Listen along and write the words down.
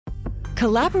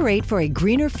Collaborate for a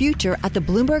greener future at the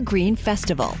Bloomberg Green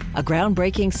Festival, a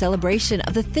groundbreaking celebration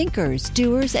of the thinkers,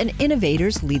 doers, and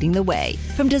innovators leading the way.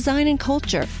 From design and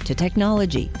culture to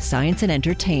technology, science, and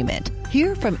entertainment.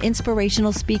 Hear from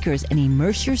inspirational speakers and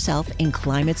immerse yourself in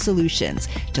climate solutions.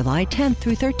 July 10th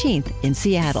through 13th in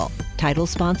Seattle. Title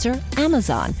sponsor,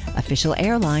 Amazon. Official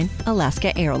airline,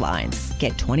 Alaska Airlines.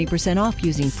 Get 20% off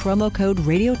using promo code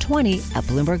radio20 at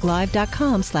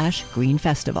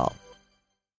bloomberglive.com/greenfestival.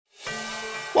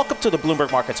 Welcome to the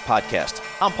Bloomberg Markets Podcast.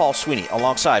 I'm Paul Sweeney,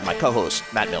 alongside my co-host,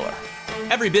 Matt Miller.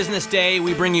 Every business day,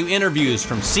 we bring you interviews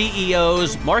from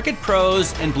CEOs, market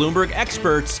pros, and Bloomberg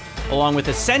experts, along with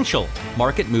essential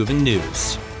market-moving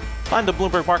news. Find the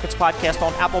Bloomberg Markets Podcast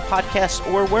on Apple Podcasts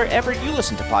or wherever you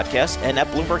listen to podcasts and at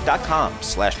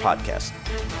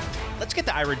Bloomberg.com/podcast. Let's get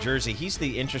to Ira Jersey. He's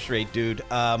the interest rate dude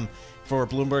for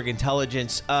Bloomberg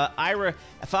Intelligence. Ira,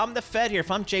 if I'm the Fed here,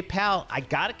 if I'm Jay Powell, I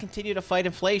got to continue to fight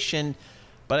inflation.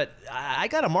 But I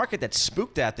got a market that's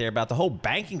spooked out there about the whole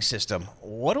banking system.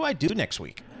 What do I do next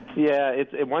week? Yeah,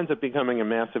 it winds up becoming a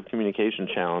massive communication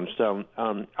challenge. So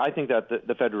I think that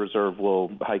the Federal Reserve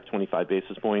will hike 25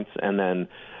 basis points and then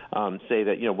say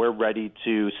that, we're ready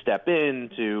to step in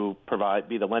to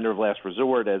be the lender of last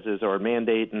resort, as is our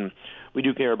mandate, and we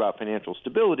do care about financial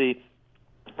stability.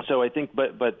 So I think,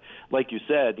 but like you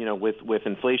said, with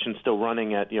inflation still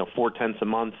running at 0.4 a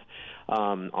month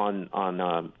on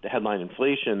headline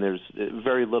inflation, there's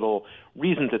very little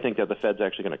reason to think that the Fed's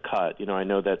actually going to cut. I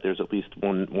know that there's at least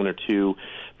one or two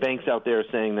banks out there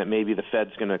saying that maybe the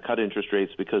Fed's going to cut interest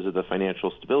rates because of the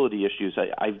financial stability issues.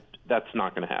 That's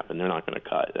not going to happen. They're not going to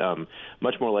cut.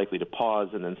 Much more likely to pause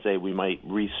and then say we might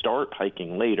restart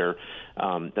hiking later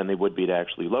than they would be to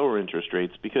actually lower interest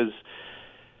rates, because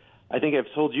I think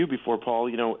I've told you before,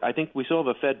 Paul, I think we still have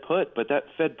a Fed put, but that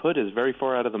Fed put is very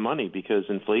far out of the money because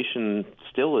inflation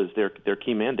still is their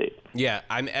key mandate. Yeah,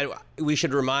 we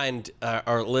should remind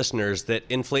our listeners that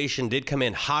inflation did come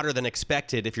in hotter than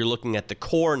expected if you're looking at the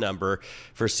core number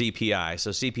for CPI.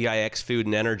 So CPI ex food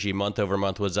and energy month over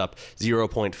month was up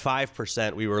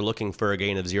 0.5%. We were looking for a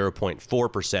gain of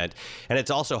 0.4%. And it's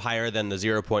also higher than the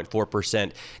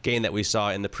 0.4% gain that we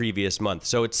saw in the previous month.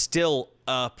 So it's still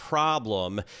a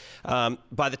problem.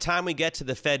 By the time we get to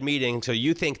the Fed meeting, so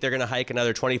you think they're going to hike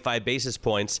another 25 basis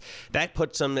points, that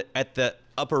puts them at the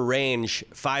upper range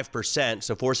 5%,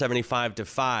 so 475 to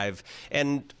 5.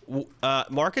 And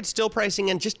market's still pricing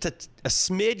in just a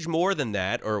smidge more than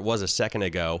that, or it was a second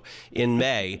ago, in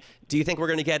May. Do you think we're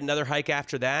going to get another hike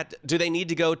after that? Do they need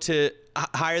to go to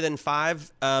higher than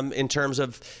 5 in terms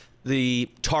of the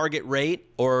target rate,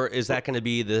 or is that going to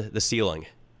be the ceiling?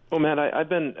 Well, Matt, I've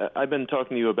been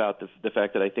talking to you about the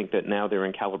fact that I think that now they're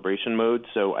in calibration mode.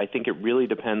 So I think it really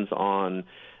depends on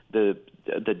the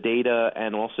data,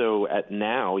 and also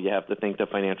now you have to think the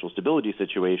financial stability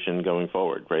situation going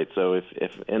forward, right? So if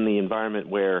in the environment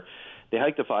where they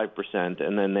hike to 5%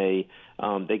 and then they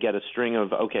get a string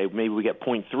of, okay, maybe we get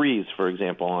 0.3s, for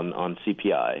example, on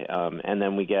CPI, and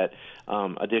then we get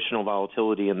additional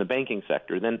volatility in the banking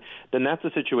sector, then that's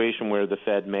a situation where the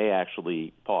Fed may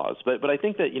actually pause. But I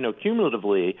think that,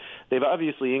 cumulatively, they've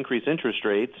obviously increased interest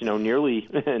rates, nearly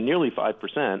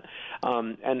 5%,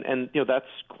 and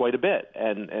that's quite a bit.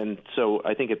 And so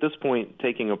I think at this point,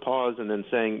 taking a pause and then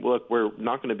saying, look, we're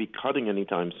not going to be cutting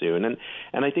anytime soon. And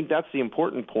I think that's the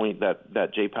important point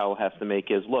that Jay Powell has to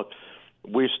make is, look,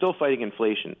 we're still fighting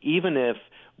inflation. Even if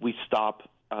we stop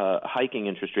hiking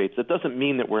interest rates, that doesn't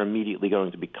mean that we're immediately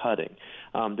going to be cutting.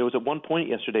 There was at one point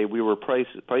yesterday we were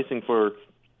pricing for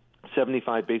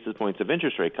 75 basis points of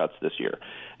interest rate cuts this year.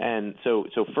 And so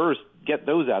first, get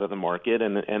those out of the market,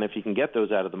 and if you can get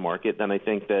those out of the market, then I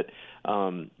think that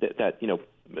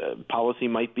policy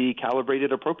might be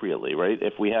calibrated appropriately, right?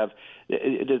 If we have,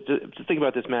 to think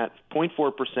about this, Matt,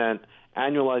 0.4%,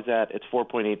 annualize that, it's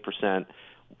 4.8%.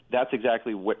 That's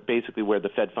exactly basically where the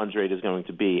Fed funds rate is going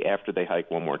to be after they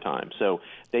hike one more time. So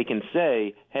they can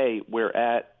say, hey, we're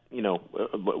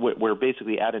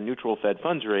basically at a neutral Fed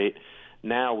funds rate.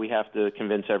 Now we have to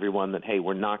convince everyone that, hey,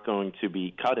 we're not going to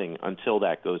be cutting until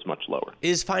that goes much lower.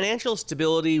 Is financial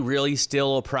stability really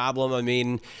still a problem? I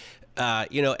mean,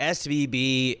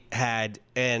 SVB had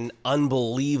an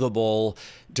unbelievable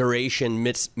duration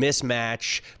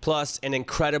mismatch, plus an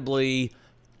incredibly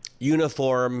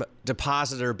uniform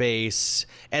depositor base,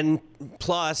 and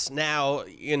plus now,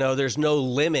 there's no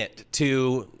limit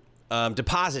to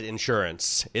deposit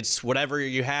insurance. It's whatever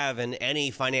you have in any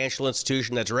financial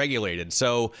institution that's regulated.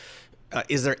 So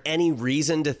is there any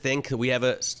reason to think that we have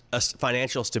a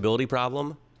financial stability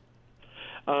problem?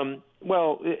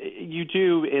 Well, you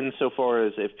do insofar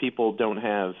as if people don't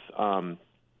have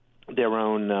their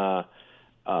own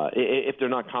if they're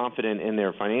not confident in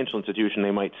their financial institution,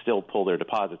 they might still pull their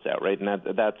deposits out, right? And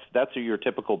that's your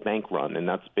typical bank run, and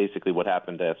that's basically what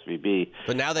happened to SVB.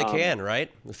 But now they can,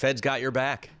 right? The Fed's got your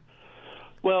back.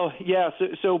 Well, yeah.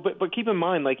 But keep in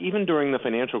mind, like even during the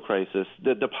financial crisis,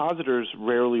 the depositors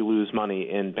rarely lose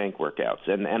money in bank workouts,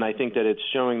 and I think that it's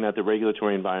showing that the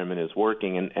regulatory environment is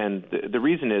working, and the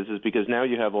reason is because now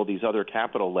you have all these other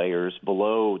capital layers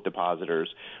below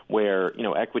depositors, where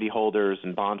equity holders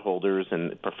and bond holders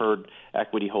and preferred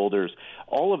equity holders,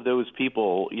 all of those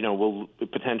people will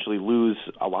potentially lose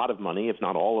a lot of money, if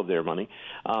not all of their money,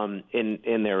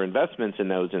 in their investments in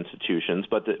those institutions,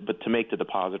 but to make the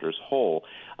depositors whole.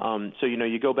 So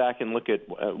you go back and look at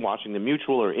Washington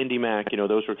Mutual or IndyMac.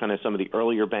 Those were kind of some of the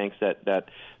earlier banks that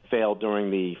failed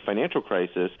during the financial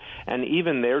crisis, and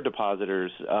even their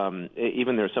depositors,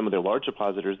 some of their large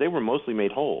depositors, they were mostly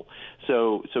made whole.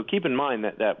 So keep in mind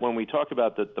that when we talk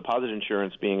about the deposit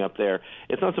insurance being up there,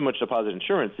 it's not so much deposit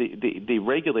insurance. The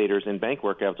regulators in bank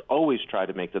workouts always try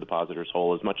to make the depositors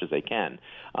whole as much as they can.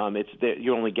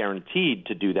 You're only guaranteed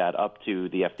to do that up to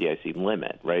the FDIC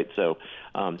limit, right? So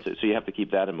you have to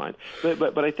keep that in mind.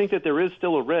 But I think that there is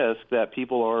still a risk that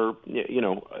people are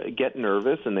get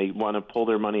nervous and they want to pull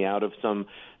their money out of some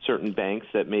certain banks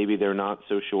that maybe they're not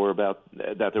so sure about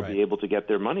that they'll be able to get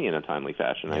their money in a timely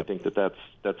fashion. Yep. I think that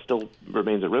still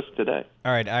remains at risk today.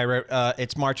 All right, Ira,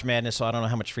 it's March Madness, so I don't know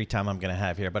how much free time I'm going to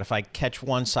have here. But if I catch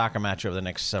one soccer match over the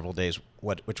next several days,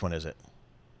 which one is it?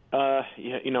 I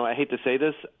hate to say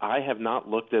this, I have not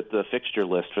looked at the fixture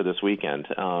list for this weekend,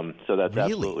 so that's really?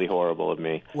 Absolutely horrible of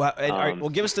me. Well, all right, well,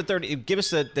 give us the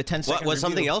 10 second. Was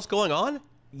something else going on?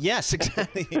 Yes,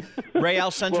 exactly. Real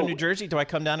Central New Jersey. Do I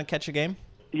come down and catch a game?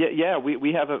 Yeah.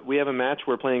 We have a match.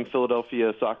 We're playing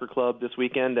Philadelphia Soccer Club this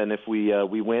weekend, and if we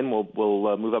win,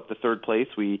 we'll move up to third place.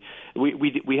 We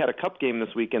had a cup game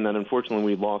this weekend, and unfortunately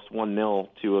we lost 1-0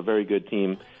 to a very good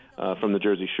team from the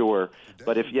Jersey Shore.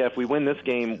 But if we win this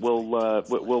game,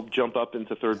 we'll jump up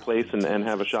into third place and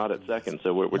have a shot at second.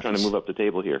 So we're trying to move up the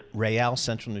table here. Real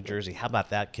Central New Jersey. How about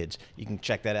that, kids? You can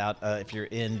check that out if you're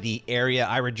in the area.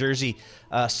 Ira Jersey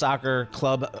Soccer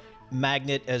Club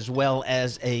magnet, as well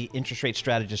as a interest rate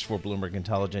strategist for Bloomberg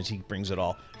Intelligence. He brings it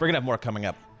all. We're going to have more coming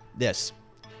up. This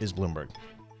is Bloomberg.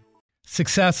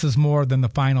 Success is more than the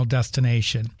final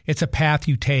destination. It's a path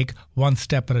you take one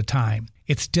step at a time.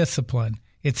 It's discipline.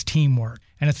 It's teamwork.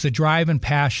 And it's the drive and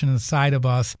passion inside of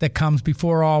us that comes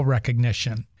before all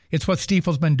recognition. It's what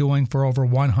Stifel's been doing for over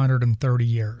 130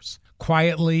 years.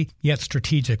 Quietly, yet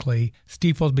strategically,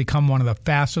 Stifel's become one of the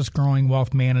fastest growing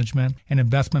wealth management and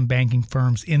investment banking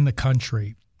firms in the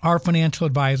country. Our financial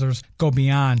advisors go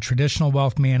beyond traditional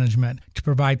wealth management to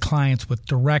provide clients with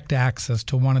direct access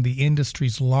to one of the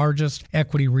industry's largest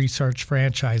equity research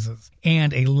franchises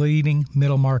and a leading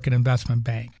middle market investment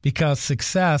bank, because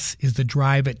success is the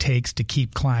drive it takes to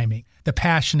keep climbing, the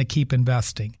passion to keep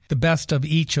investing, the best of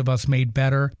each of us made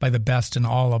better by the best in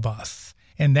all of us.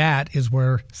 And that is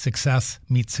where success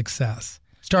meets success.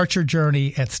 Start your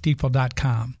journey at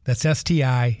Stifel.com. That's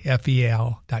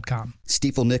STIFEL.com.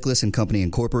 Stifel Nicholas and Company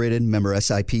Incorporated, member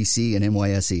SIPC and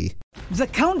NYSE. The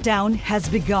countdown has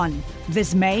begun.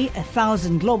 This May,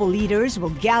 1,000 global leaders will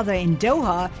gather in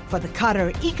Doha for the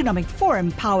Qatar Economic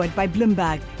Forum powered by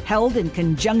Bloomberg, held in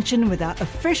conjunction with our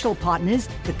official partners,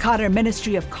 the Qatar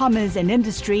Ministry of Commerce and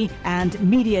Industry and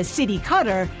Media City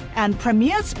Qatar, and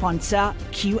premier sponsor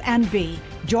QNB.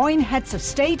 Join heads of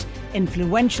state,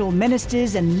 influential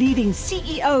ministers, and leading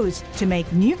CEOs to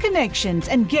make new connections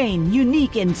and gain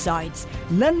unique insights.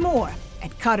 Learn more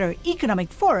at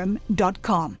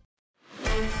QatarEconomicForum.com.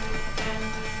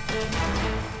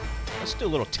 Let's do a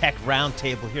little tech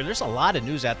roundtable here. There's a lot of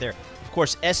news out there. Of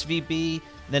course, SVB.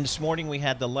 Then this morning we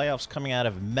had the layoffs coming out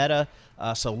of Meta.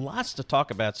 So lots to talk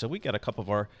about. So we got a couple of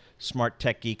our smart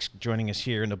tech geeks joining us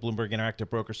here in the Bloomberg Interactive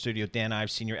Broker Studio. Dan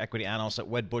Ives, Senior Equity Analyst at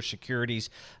Wedbush Securities.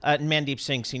 And Mandeep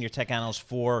Singh, Senior Tech Analyst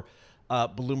for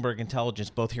Bloomberg Intelligence,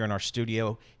 both here in our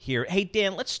studio here. Hey,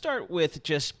 Dan, let's start with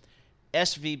just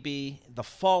SVB, the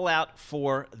fallout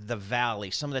for the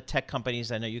Valley. Some of the tech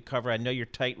companies I know you cover. I know you're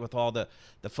tight with all the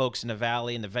folks in the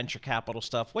Valley and the venture capital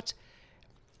stuff.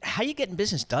 How you getting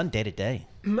business done day to day?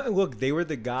 Look, they were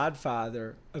the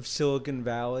godfather of Silicon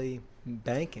Valley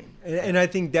banking. And I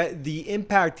think that the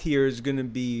impact here is going to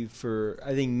be for,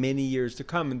 I think, many years to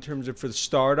come in terms of for the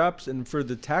startups and for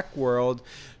the tech world.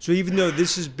 So even though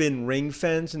this has been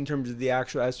ring-fenced in terms of the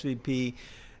actual SVP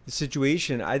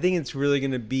situation, I think it's really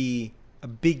going to be a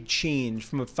big change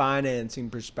from a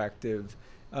financing perspective,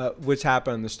 what's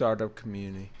happened in the startup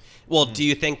community. Well, do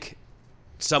you think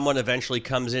someone eventually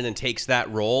comes in and takes that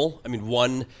role? I mean,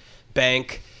 one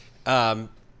bank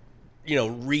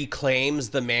reclaims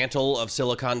the mantle of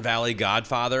Silicon Valley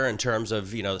Godfather in terms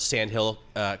of, the Sandhill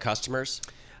customers?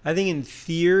 I think in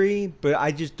theory, but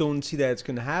I just don't see that it's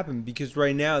going to happen because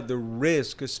right now the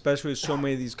risk, especially with so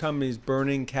many of these companies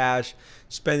burning cash,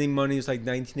 spending money is like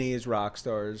 1980s rock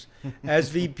stars.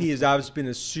 SVP has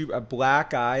obviously been a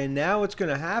black eye, and now what's going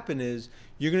to happen is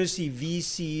you're going to see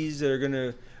VCs that are going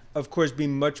to, of course, be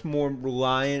much more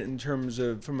reliant in terms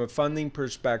of from a funding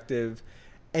perspective.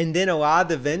 And then a lot of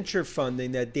the venture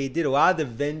funding that they did, a lot of the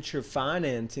venture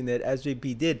financing that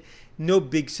SVP did, no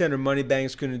big center money bank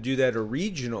is going to do that or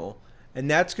regional. And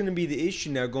that's going to be the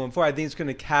issue now going forward. I think it's going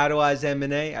to catalyze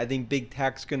M&A. I think big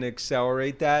tech's going to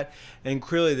accelerate that. And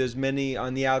clearly there's many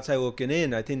on the outside looking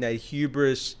in. I think that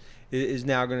hubris is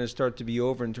now going to start to be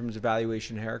over in terms of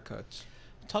valuation haircuts.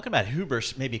 Talking about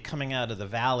hubris maybe coming out of the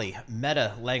valley,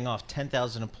 Meta laying off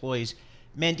 10,000 employees.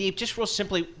 Mandeep, just real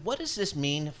simply, what does this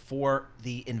mean for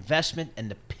the investment and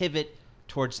the pivot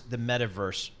towards the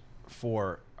metaverse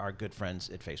for our good friends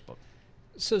at Facebook?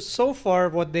 So far,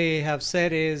 what they have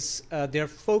said is they're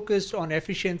focused on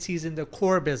efficiencies in the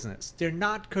core business. They're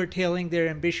not curtailing their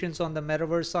ambitions on the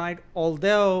metaverse side,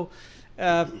 although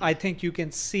I think you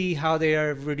can see how they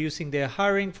are reducing their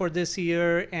hiring for this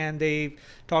year, and they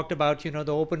talked about, the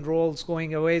open roles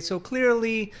going away. So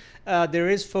clearly, there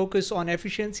is focus on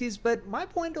efficiencies, but my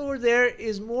point over there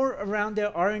is more around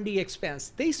their R&D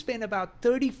expense. They spend about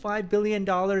 $35 billion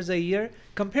a year.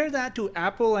 Compare that to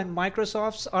Apple and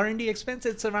Microsoft's R&D expense,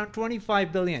 it's around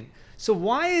 $25 billion. So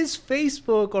why is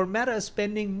Facebook or Meta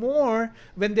spending more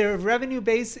when their revenue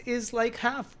base is like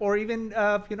half or even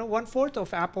 1/4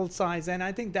 of Apple's size? And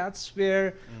I think that's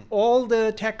where all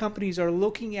the tech companies are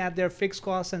looking at their fixed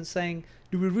costs and saying,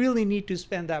 do we really need to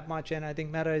spend that much? And I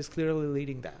think Meta is clearly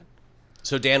leading that.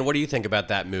 So Dan, what do you think about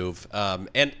that move?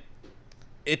 And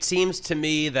it seems to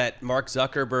me that Mark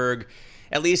Zuckerberg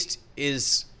at least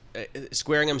is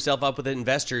squaring himself up with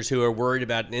investors who are worried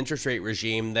about an interest rate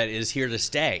regime that is here to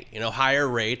stay, higher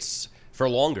rates for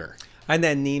longer. And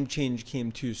that name change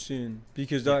came too soon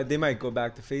because they might go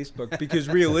back to Facebook because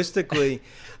realistically,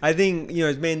 I think,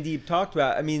 as Mandeep talked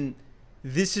about,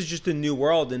 this is just a new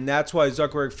world, and that's why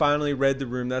Zuckerberg finally read the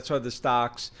room. That's why the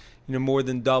stocks, more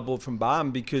than doubled from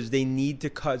bottom because they need to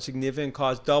cut significant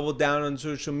costs, double down on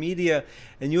social media.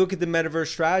 And you look at the metaverse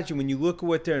strategy, when you look at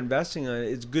what they're investing on,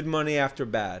 it's good money after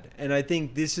bad. And I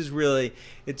think this is really,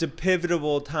 it's a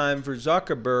pivotal time for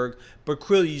Zuckerberg, but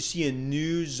clearly you see a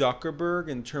new Zuckerberg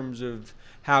in terms of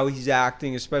how he's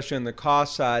acting, especially on the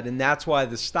cost side. And that's why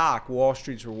the stock, Wall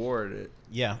Street's rewarded it.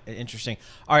 Yeah, interesting.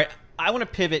 All right, I want to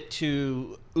pivot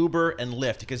to Uber and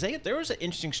Lyft because there was an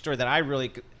interesting story that I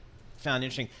really found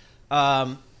interesting.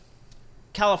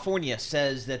 California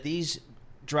says that these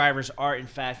drivers are, in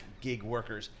fact, gig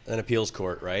workers. An appeals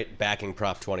court, right? Backing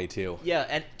Prop 22. Yeah,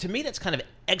 and to me, that's kind of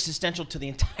existential to the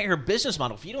entire business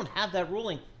model. If you don't have that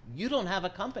ruling, you don't have a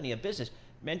company, a business.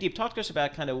 Mandeep, talk to us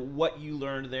about kind of what you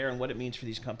learned there and what it means for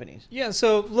these companies. Yeah,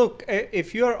 so look,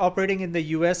 if you are operating in the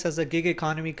U.S. as a gig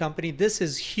economy company, this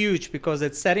is huge because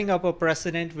it's setting up a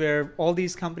precedent where all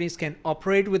these companies can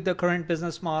operate with the current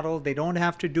business model. They don't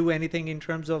have to do anything in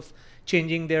terms of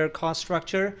changing their cost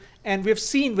structure. And we've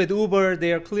seen with Uber,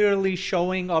 they are clearly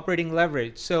showing operating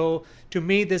leverage. So to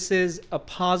me, this is a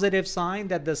positive sign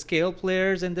that the scale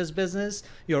players in this business,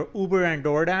 your Uber and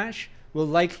DoorDash, will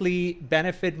likely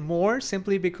benefit more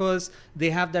simply because they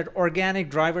have that organic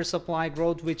driver supply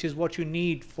growth, which is what you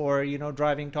need for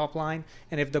driving top line.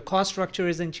 And if the cost structure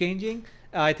isn't changing,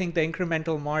 I think the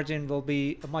incremental margin will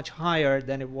be much higher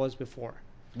than it was before.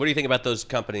 What do you think about those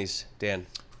companies, Dan?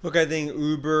 Look, I think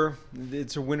Uber,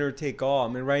 it's a winner take all.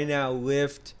 Right now,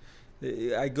 Lyft,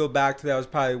 I go back to that was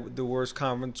probably the worst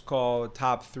conference call,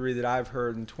 top 3 that I've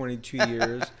heard in 22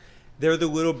 years. They're the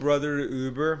little brother to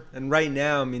Uber. And right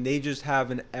now, they just have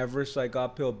an Everest-like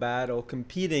uphill battle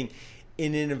competing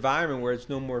in an environment where it's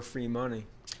no more free money.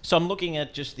 So I'm looking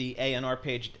at just the A&R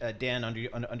page, Dan,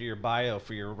 under your bio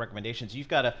for your recommendations. You've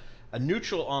got a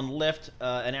neutral on Lyft,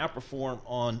 an outperform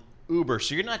on Uber.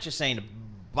 So you're not just saying to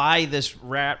buy this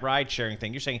ride-sharing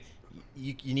thing. You're saying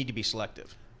you need to be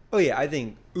selective. Oh, yeah. I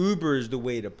think Uber is the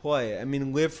way to play it.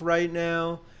 Lyft right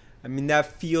now,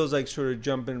 that feels like sort of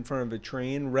jumping in front of a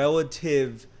train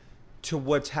relative to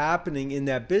what's happening in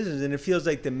that business. And it feels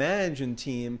like the management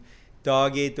team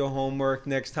dog ate their homework.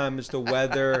 Next time it's the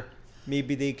weather.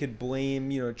 Maybe they could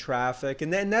blame, traffic.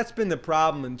 And that's been the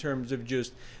problem in terms of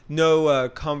just no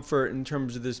comfort in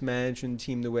terms of this management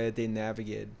team, the way that they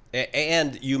navigated.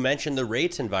 And you mentioned the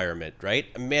rates environment,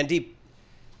 right? Mandeep,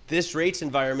 this rates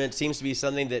environment seems to be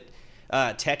something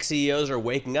that tech CEOs are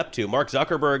waking up to. Mark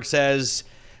Zuckerberg says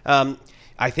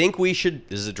I think we should,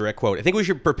 this is a direct quote, I think we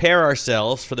should prepare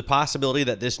ourselves for the possibility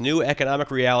that this new economic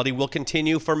reality will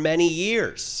continue for many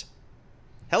years.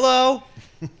 Hello.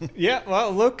 Yeah,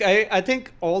 well, look, I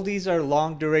think all these are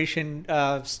long duration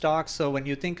stocks. So when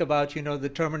you think about,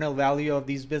 the terminal value of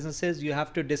these businesses, you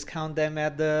have to discount them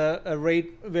at the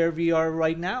rate where we are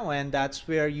right now. And that's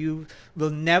where you will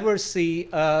never see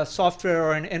a software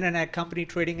or an internet company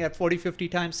trading at 40, 50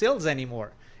 times sales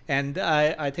anymore. And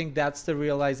I think that's the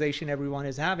realization everyone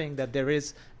is having, that there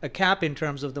is a cap in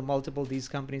terms of the multiple these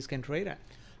companies can trade at.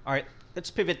 All right. Let's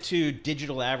pivot to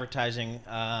digital advertising.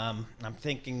 I'm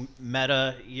thinking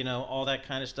Meta, all that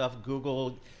kind of stuff,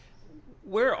 Google.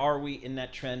 Where are we in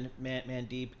that trend,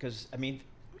 Mandeep? Because,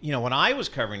 when I was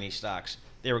covering these stocks,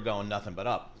 they were going nothing but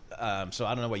up. So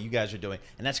I don't know what you guys are doing.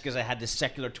 And that's because I had this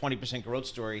secular 20% growth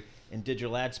story in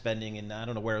digital ad spending, and I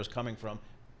don't know where it was coming from,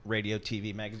 radio,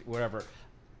 TV, magazine, whatever.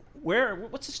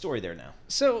 What's the story there now?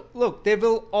 So, look, there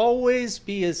will always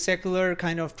be a secular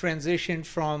kind of transition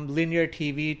from linear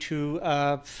TV to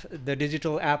the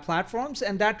digital ad platforms,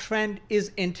 and that trend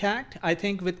is intact. I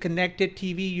think with connected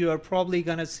TV, you are probably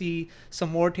going to see some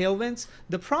more tailwinds.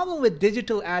 The problem with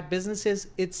digital ad business is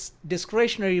it's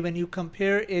discretionary when you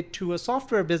compare it to a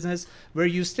software business where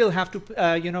you still have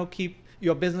to, keep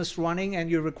your business running and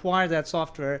you require that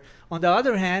software. On the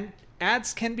other hand,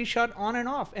 ads can be shut on and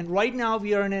off. And right now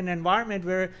we are in an environment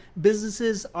where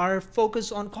businesses are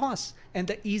focused on costs. And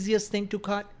the easiest thing to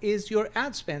cut is your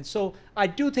ad spend. So I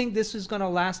do think this is going to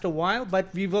last a while,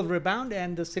 but we will rebound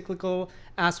and the cyclical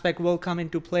aspect will come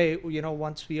into play,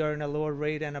 once we are in a lower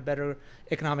rate and a better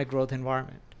economic growth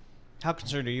environment. How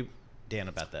concerned are you, Dan,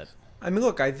 about that?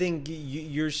 Look, I think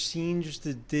you're seeing just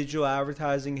the digital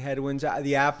advertising headwinds.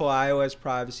 The Apple iOS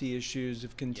privacy issues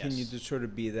have continued to sort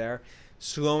of be there.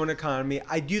 Slowing economy.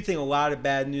 I do think a lot of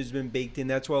bad news has been baked in.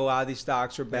 That's why a lot of these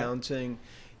stocks are bouncing.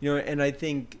 And I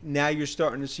think now you're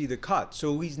starting to see the cut.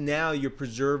 So at least now you're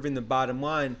preserving the bottom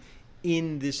line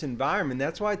in this environment.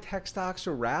 That's why tech stocks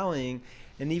are rallying.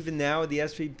 And even now with the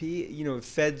SVP,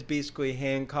 Fed's basically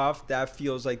handcuffed. That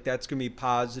feels like that's going to be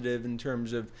positive in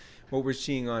terms of what we're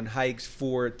seeing on hikes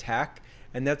for tech.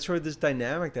 And that's sort of this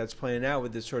dynamic that's playing out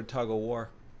with this sort of tug of war.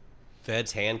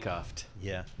 Fed's handcuffed.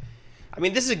 Yeah.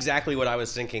 This is exactly what I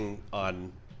was thinking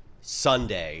on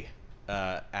Sunday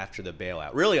after the bailout.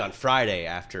 Really on Friday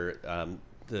after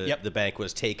the bank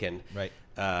was taken. Right.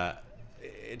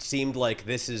 It seemed like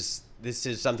this is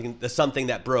something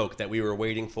that broke that we were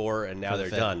waiting for, and now they're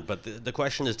done. But the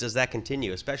question is, does that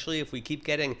continue? Especially if we keep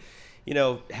getting,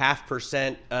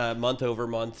 0.5% month over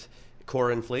month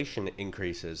core inflation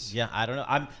increases. Yeah, I don't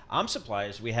know. I'm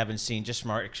surprised we haven't seen, just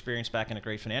from our experience back in the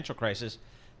great financial crisis,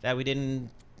 that we didn't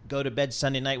go to bed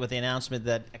Sunday night with the announcement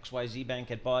that XYZ Bank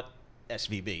had bought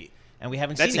SVB. And we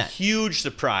haven't seen that. That's a huge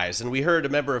surprise. And we heard a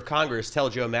member of Congress tell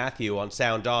Joe Matthew on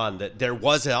Sound On that there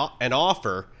was an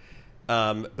offer,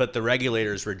 but the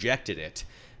regulators rejected it.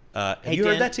 Have you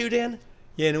heard that too, Dan?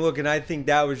 Yeah, and look, and I think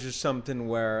that was just something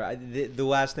where the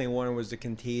last thing I wanted was the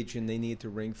contagion. They need to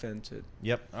ring fence it.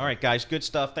 Yep. All right, guys, good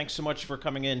stuff. Thanks so much for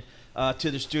coming in to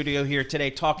the studio here today,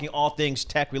 talking all things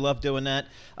tech. We love doing that.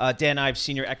 Dan Ives,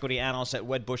 senior equity analyst at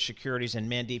Wedbush Securities, and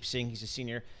Mandeep Singh, he's a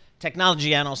senior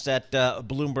technology analyst at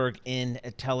Bloomberg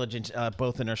Intelligence,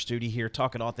 both in our studio here,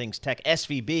 talking all things tech.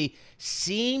 SVB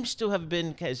seems to have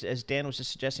been, as Dan was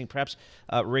just suggesting, perhaps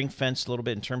ring-fenced a little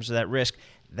bit in terms of that risk.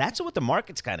 That's what the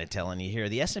market's kind of telling you here.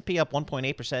 The S&P up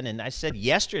 1.8%, and I said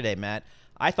yesterday, Matt,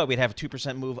 I thought we'd have a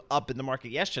 2% move up in the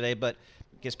market yesterday, but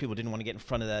I guess people didn't want to get in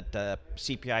front of that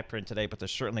CPI print today, but they're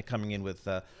certainly coming in with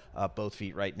both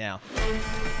feet right now.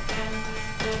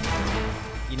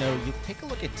 You take a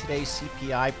look at today's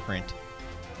CPI print,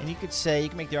 and you can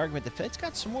make the argument the Fed's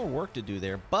got some more work to do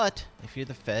there. But if you're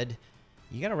the Fed,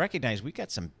 you got to recognize we've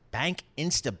got some bank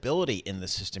instability in the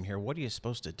system here. What are you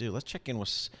supposed to do? Let's check in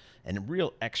with a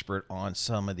real expert on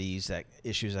some of these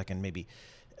issues that can maybe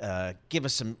give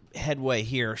us some headway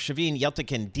here. Shavin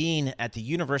Yeltikin, Dean at the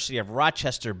University of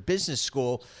Rochester Business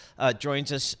School,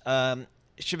 joins us.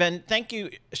 Shavin, thank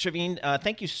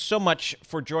you so much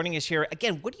for joining us here.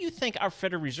 Again, what do you think our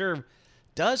Federal Reserve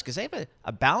does? Because they have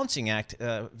a balancing act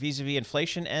vis-a-vis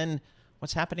inflation and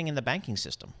what's happening in the banking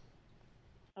system.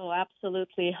 Oh,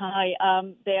 absolutely. Hi.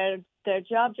 Their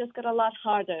job just got a lot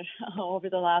harder over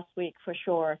the last week, for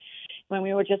sure. When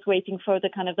we were just waiting for the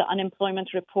unemployment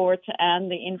report and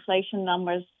the inflation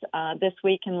numbers this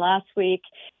week and last week,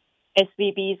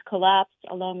 SVB's collapsed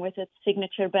along with its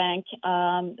signature bank.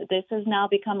 This has now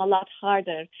become a lot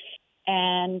harder.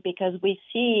 And because we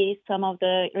see some of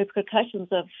the repercussions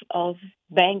of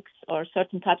banks or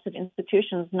certain types of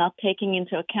institutions not taking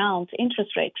into account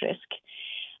interest rate risk.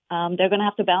 they're going to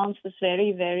have to balance this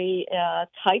very, very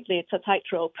tightly. It's a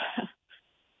tightrope.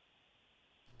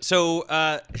 So,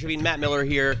 Shavine, Matt Miller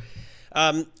here.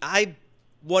 I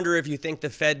wonder if you think the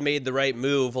Fed made the right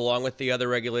move, along with the other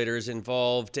regulators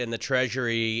involved and the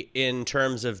Treasury, in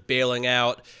terms of bailing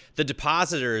out the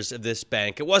depositors of this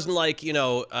bank. It wasn't like,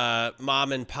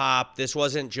 mom and pop. This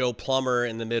wasn't Joe Plumber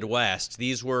in the Midwest.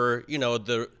 These were,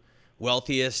 the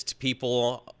wealthiest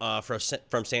people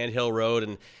from Sand Hill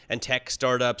Road and tech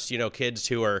startups, kids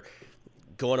who are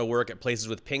going to work at places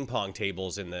with ping pong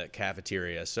tables in the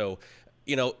cafeteria. So,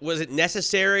 was it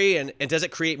necessary, and does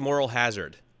it create moral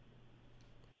hazard?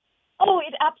 Oh,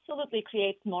 it absolutely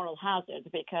creates moral hazard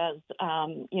because,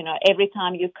 every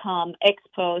time you come ex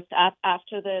post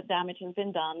after the damage has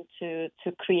been done to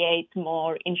create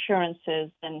more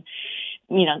insurances and,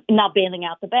 not bailing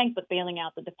out the bank, but bailing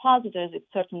out the depositors, it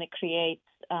certainly creates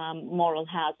moral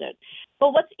hazard.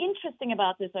 But what's interesting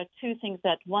about this are two things,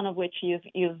 that one of which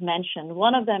you've mentioned.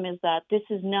 One of them is that this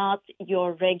is not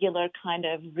your regular kind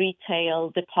of retail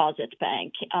deposit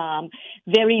bank.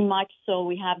 Very much so,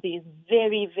 we have these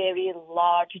very, very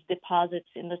large deposits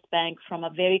in this bank from a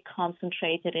very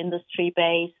concentrated industry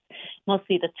base,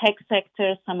 mostly the tech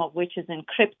sector, some of which is in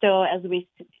crypto, as we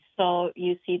saw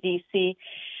UCDC.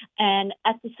 And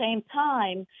at the same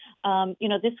time,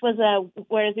 this was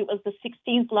whereas it was the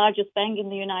 16th largest bank in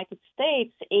the United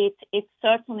States, it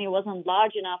certainly wasn't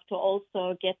large enough to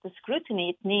also get the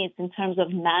scrutiny it needs in terms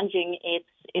of managing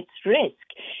its risk.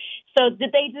 So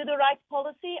did they do the right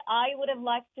policy? I would have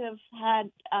liked to have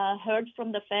had heard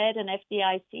from the Fed and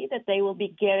FDIC that they will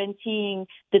be guaranteeing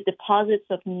the deposits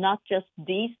of not just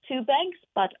these two banks,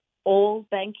 but all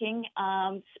banking,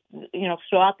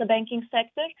 throughout the banking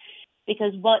sector,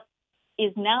 because what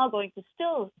is now going to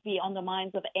still be on the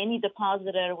minds of any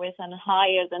depositor with a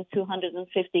higher than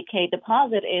 $250K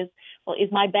deposit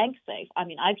is my bank safe? I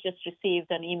mean, I've just received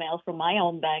an email from my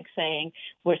own bank saying,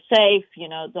 we're safe,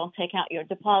 don't take out your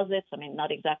deposits. I mean,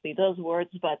 not exactly those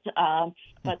words, but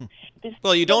this.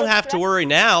 Well, you don't have to worry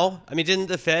now. I mean, didn't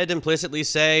the Fed implicitly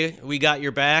say, we got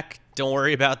your back? Don't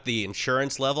worry about the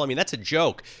insurance level. I mean, that's a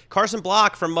joke. Carson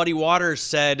Block from Muddy Waters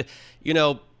said,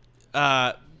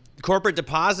 corporate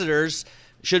depositors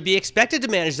should be expected to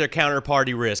manage their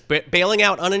counterparty risk. Bailing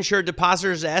out uninsured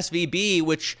depositors at SVB,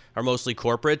 which are mostly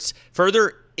corporates,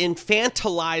 further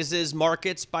infantilizes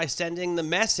markets by sending the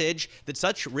message that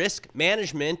such risk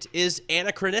management is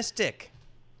anachronistic.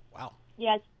 Wow.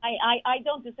 Yes, I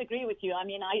don't disagree with you. I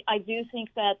mean, I do think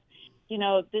that,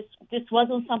 this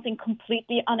wasn't something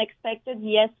completely unexpected.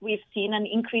 Yes, we've seen an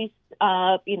increase,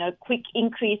 quick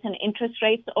increase in interest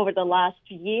rates over the last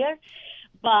year.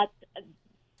 But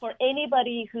for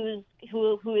anybody who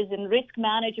is in risk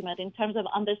management in terms of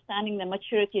understanding the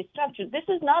maturity structure, this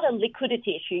is not a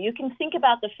liquidity issue. You can think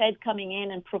about the Fed coming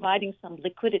in and providing some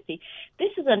liquidity.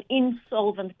 This is an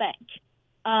insolvent bank.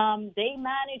 They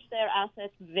manage their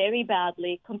assets very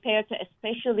badly compared to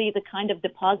especially the kind of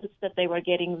deposits that they were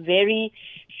getting, very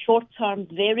short-term,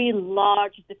 very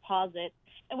large deposits.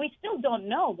 And we still don't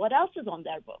know what else is on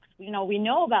their books. We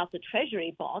know about the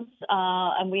Treasury bonds,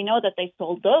 and we know that they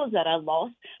sold those at a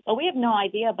loss, but we have no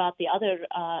idea about the other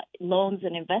loans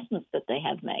and investments that they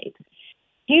have made.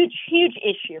 Huge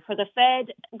issue for the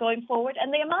Fed going forward.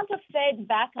 And the amount of Fed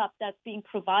backup that's being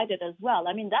provided as well.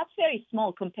 I mean, that's very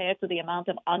small compared to the amount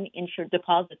of uninsured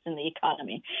deposits in the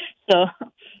economy. So,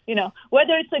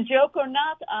 whether it's a joke or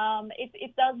not,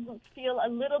 it does feel a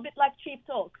little bit like cheap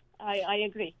talk. I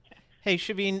agree. Hey,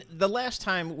 Shavine, the last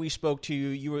time we spoke to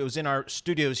you, it was in our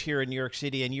studios here in New York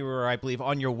City, and you were, I believe,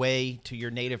 on your way to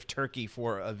your native Turkey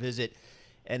for a visit.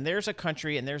 And there's a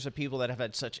country and there's a people that have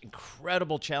had such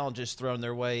incredible challenges thrown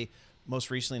their way, most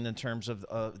recently in terms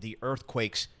of the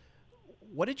earthquakes.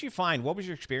 What did you find? What was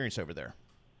your experience over there?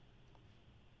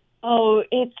 Oh,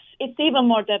 it's even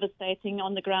more devastating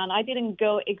on the ground. I didn't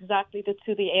go exactly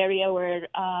to the area where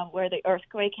the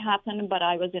earthquake happened, but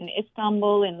I was in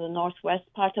Istanbul, in the northwest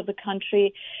part of the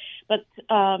country. But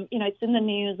it's in the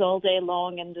news all day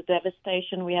long, and the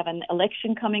devastation. We have an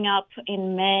election coming up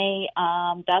in May.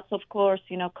 That's of course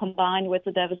combined with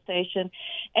the devastation,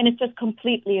 and it just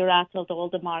completely rattled all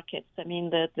the markets. I mean,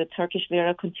 the Turkish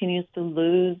lira continues to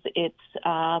lose its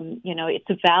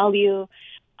value.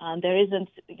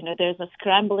 There's a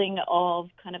scrambling of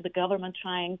kind of the government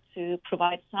trying to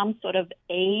provide some sort of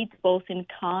aid, both in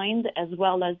kind as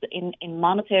well as in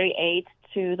monetary aid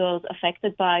to those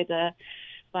affected by the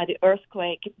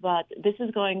earthquake. But this is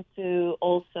going to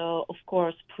also, of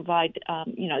course, provide,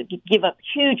 give a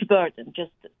huge burden,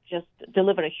 just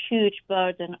deliver a huge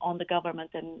burden on the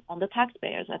government and on the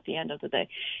taxpayers at the end of the day.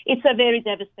 It's a very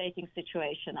devastating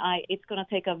situation. It's going to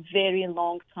take a very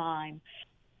long time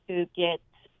to get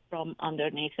from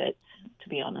underneath it, to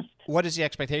be honest. What is the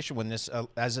expectation when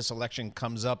as this election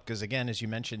comes up? Because again, as you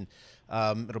mentioned,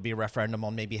 it'll be a referendum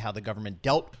on maybe how the government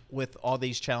dealt with all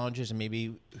these challenges and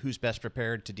maybe who's best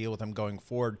prepared to deal with them going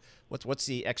forward. What's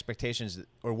the expectations,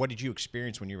 or what did you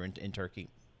experience when you were in Turkey?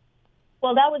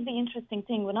 Well, that was the interesting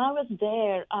thing. When I was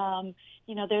there,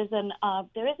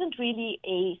 there isn't really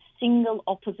a single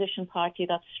opposition party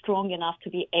that's strong enough to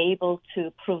be able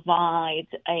to provide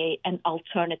an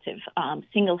alternative,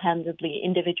 single-handedly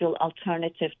individual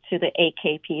alternative to the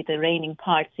AKP, the reigning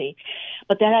party.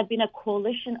 But there had been a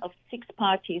coalition of 6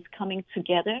 parties coming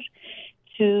together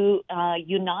to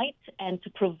unite and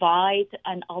to provide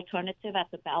an alternative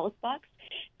at the ballot box.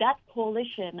 That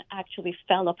coalition actually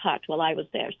fell apart while I was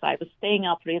there. So I was staying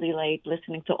up really late,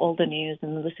 listening to all the news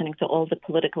and listening to all the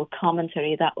political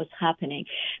commentary that was happening.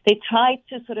 They tried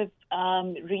to sort of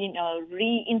reinstitute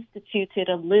it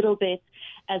a little bit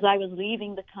as I was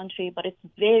leaving the country, but it's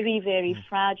very, very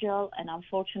fragile. And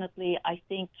unfortunately, I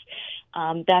think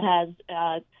that has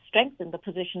strengthened the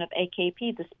position of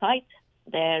AKP despite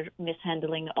their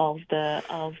mishandling of the.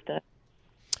 All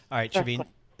right, Shavine,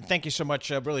 thank you so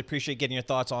much. Really appreciate getting your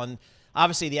thoughts on,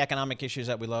 obviously, the economic issues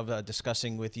that we love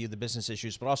discussing with you, the business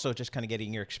issues, but also just kind of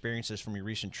getting your experiences from your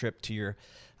recent trip to your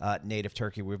native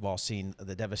Turkey. We've all seen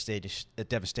the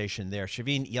devastation there.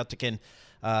 Shavine Yeltekin,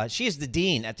 she is the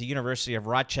dean at the University of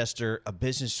Rochester, a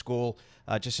business school,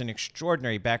 just an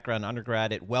extraordinary background,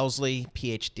 undergrad at Wellesley,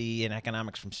 PhD in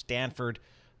economics from Stanford.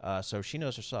 So she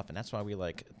knows her stuff, and that's why we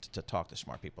like to talk to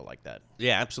smart people like that.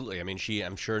 Yeah, absolutely. I mean, she,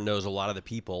 I'm sure, knows a lot of the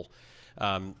people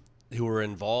who were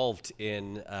involved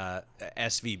in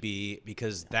SVB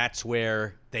because that's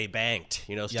where they banked.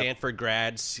 You know, Stanford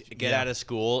grads get out of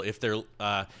school. If they're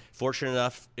fortunate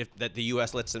enough that the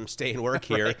U.S. lets them stay and work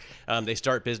here, they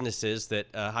start businesses that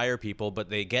hire people, but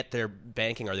they get their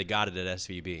banking, or they got it at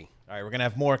SVB. All right, we're going to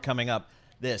have more coming up.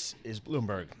 This is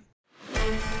Bloomberg.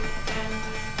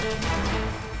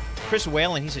 Chris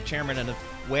Whalen, he's the chairman of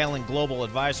Whalen Global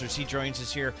Advisors. He joins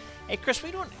us here. Hey, Chris,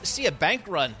 we don't see a bank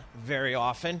run very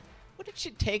often. What did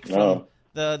you take from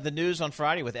the news on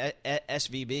Friday with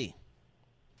SVB?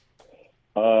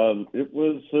 It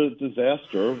was a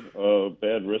disaster,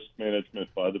 bad risk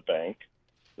management by the bank.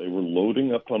 They were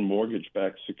loading up on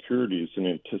mortgage-backed securities in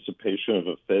anticipation of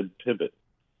a Fed pivot,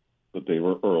 but they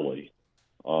were early.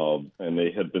 And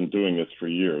they had been doing this for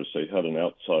years. They had an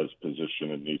outsized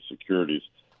position in these securities.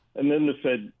 And then the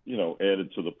Fed,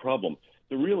 added to the problem.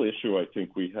 The real issue I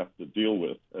think we have to deal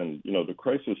with, and, the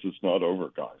crisis is not over,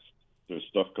 guys. There's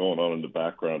stuff going on in the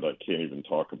background I can't even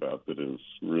talk about that is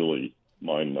really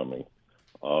mind-numbing.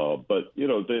 But,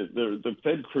 the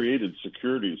Fed created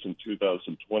securities in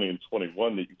 2020 and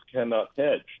 21 that you cannot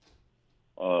hedge.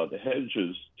 The hedge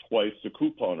is twice the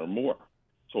coupon or more.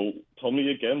 So tell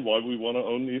me again why we want to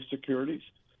own these securities.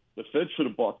 The Fed should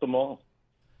have bought them all.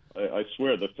 I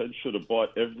swear the Fed should have bought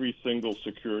every single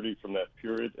security from that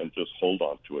period and just hold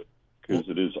on to it because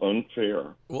it is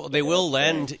unfair. Well, they will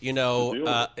lend,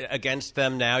 against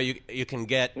them now. You can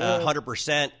get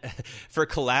 100% for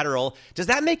collateral. Does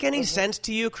that make any sense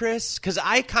to you, Chris? Because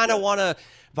I kind of want to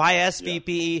buy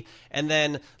SVP and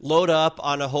then load up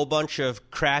on a whole bunch of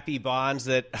crappy bonds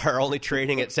that are only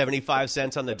trading at 75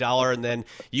 cents on the dollar and then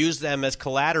use them as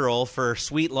collateral for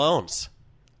sweet loans.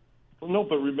 Well, no,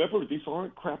 but remember, these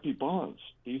aren't crappy bonds.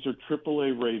 These are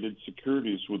AAA-rated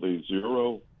securities with a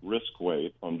zero risk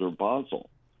weight under Basel.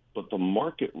 But the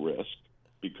market risk,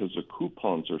 because the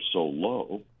coupons are so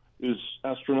low, is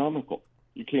astronomical.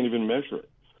 You can't even measure it.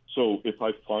 So if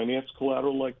I finance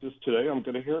collateral like this today, I'm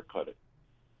going to haircut it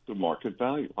to market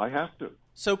value. I have to.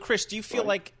 So, Chris, do you feel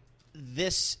like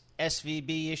this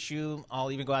SVB issue,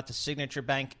 I'll even go out to Signature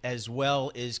Bank as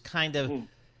well, is kind of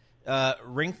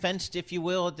ring-fenced, if you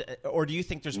will? Or do you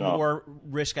think there's more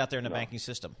risk out there in the banking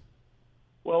system?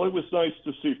 Well, it was nice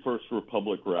to see First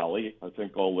Republic rally. I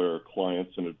think all their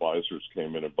clients and advisors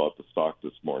came in and bought the stock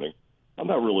this morning. I'm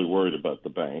not really worried about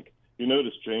the bank. You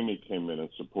notice Jamie came in and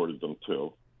supported them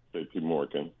too, JP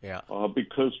Morgan,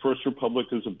 because First Republic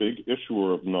is a big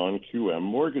issuer of non-QM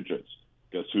mortgages.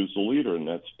 Guess who's the leader in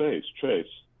that space? Chase.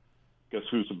 Guess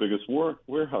who's the biggest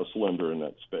warehouse lender in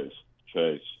that space?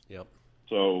 Chase. Yep.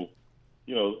 So,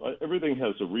 everything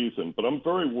has a reason, but I'm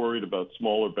very worried about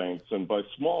smaller banks, and by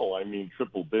small, I mean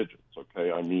triple digits,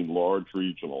 okay? I mean large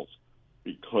regionals,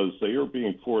 because they are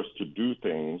being forced to do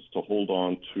things to hold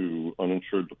on to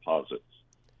uninsured deposits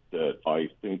that I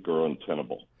think are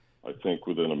untenable. I think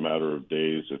within a matter of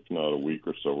days, if not a week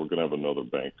or so, we're going to have another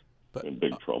bank in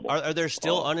big trouble. Are there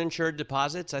still uninsured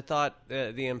deposits? I thought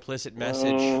the implicit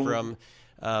message from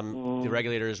the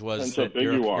regulators was that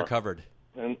you're covered.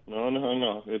 And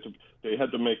no. They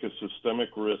had to make a systemic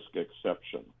risk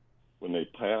exception. When they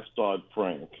passed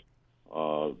Dodd-Frank,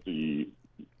 the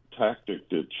tactic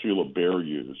that Sheila Bair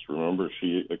used, remember,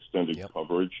 she extended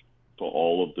coverage to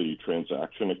all of the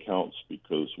transaction accounts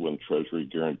because when Treasury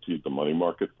guaranteed the money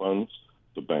market funds,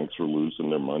 the banks were losing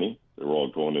their money. They were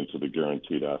all going into the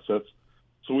guaranteed assets.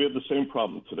 So we have the same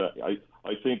problem today.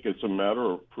 I think it's a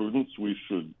matter of prudence. We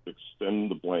should extend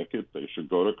the blanket. They should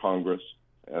go to Congress,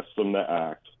 ask them to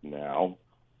act now,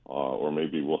 or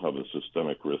maybe we'll have a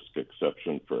systemic risk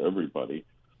exception for everybody.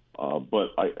 But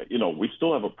we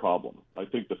still have a problem. I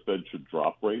think the Fed should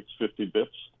drop rates 50 bips,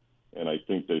 and I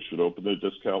think they should open the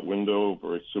discount window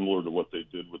very similar to what they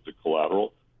did with the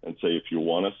collateral and say, if you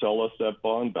want to sell us that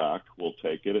bond back, we'll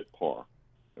take it at par,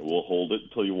 and we'll hold it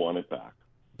until you want it back.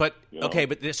 But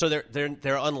so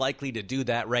they're unlikely to do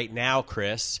that right now,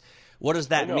 Chris. What does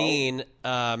that mean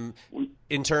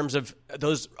in terms of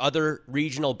those other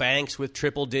regional banks with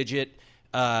triple-digit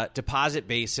deposit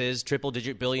bases,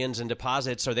 triple-digit billions in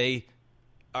deposits? Are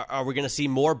we going to see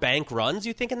more bank runs,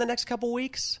 you think, in the next couple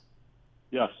weeks?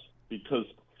 Yes, because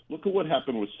look at what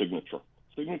happened with Signature.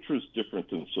 Signature is different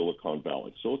than Silicon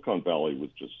Valley. Silicon Valley was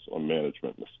just a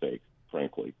management mistake,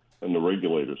 frankly, and the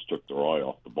regulators took their eye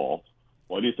off the ball.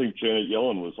 Why do you think Janet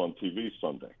Yellen was on TV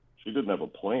Sunday? She didn't have a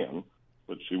plan,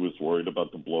 but she was worried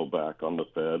about the blowback on the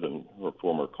Fed and her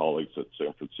former colleagues at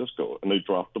San Francisco, and they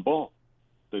dropped the ball.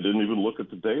 They didn't even look at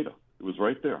the data. It was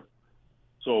right there.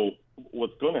 So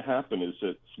what's going to happen is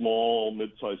that small,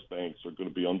 mid-sized banks are going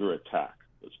to be under attack,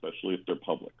 especially if they're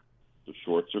public. The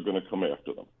shorts are going to come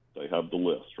after them. They have the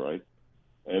list, right?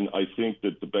 And I think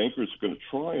that the bankers are going to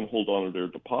try and hold on to their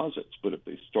deposits, but if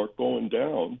they start going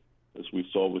down, as we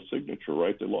saw with Signature,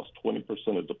 right, they lost 20%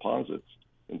 of deposits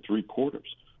in 3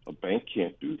 quarters. A bank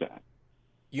can't do that.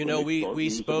 We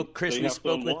spoke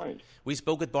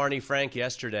with Barney Frank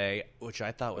yesterday, which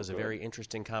I thought was a very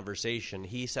interesting conversation.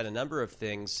 He said a number of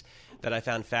things that I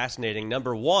found fascinating.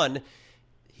 Number one,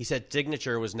 he said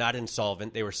Signature was not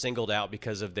insolvent. They were singled out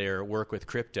because of their work with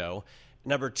crypto.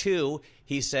 Number two,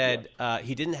 he said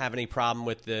he didn't have any problem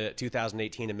with the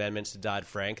 2018 amendments to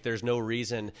Dodd-Frank. There's no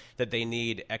reason that they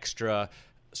need extra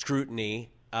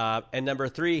scrutiny. And number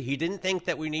three, he didn't think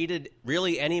that we needed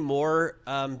really any more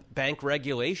bank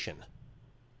regulation.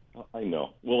 I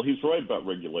know. Well, he's right about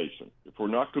regulation. If we're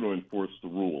not going to enforce the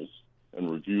rules and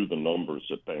review the numbers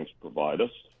that banks provide us,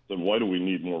 then why do we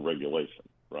need more regulation,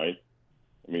 right?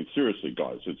 I mean, seriously,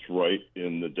 guys, it's right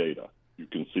in the data. You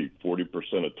can see 40%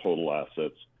 of total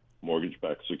assets,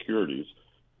 mortgage-backed securities,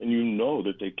 and you know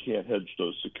that they can't hedge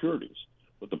those securities.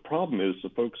 But the problem is the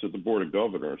folks at the Board of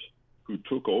Governors who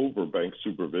took over bank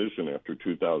supervision after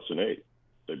 2008,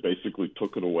 they basically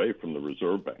took it away from the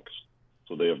reserve banks.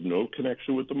 So they have no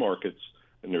connection with the markets,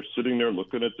 and they're sitting there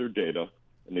looking at their data,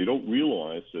 and they don't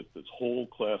realize that this whole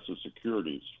class of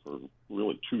securities for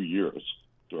really 2 years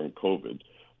during COVID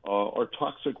are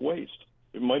toxic waste.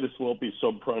 It might as well be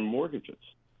subprime mortgages.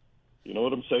 You know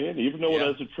what I'm saying? Even though it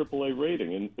has a AAA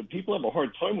rating. And people have a hard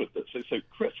time with this. They say,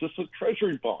 Chris, this is a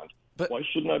treasury bond. But why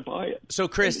shouldn't I buy it? So,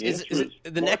 Chris, is it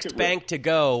the next bank to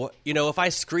go? If I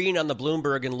screen on the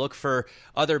Bloomberg and look for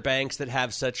other banks that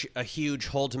have such a huge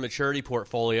hold-to-maturity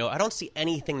portfolio, I don't see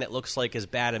anything that looks like as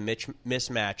bad a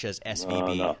mismatch as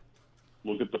SVB. No.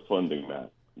 Look at the funding,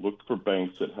 Matt. Look for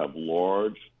banks that have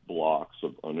large blocks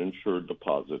of uninsured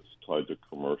deposits tied to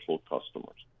commercial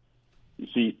customers. You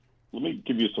see, let me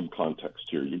give you some context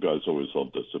here. You guys always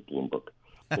love this at Bloomberg.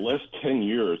 The last 10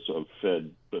 years of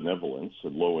Fed benevolence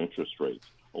and low interest rates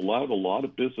allowed a lot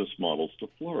of business models to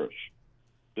flourish,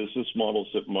 business models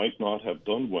that might not have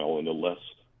done well in a less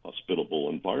hospitable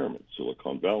environment,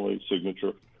 Silicon Valley,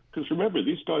 Signature. Because remember,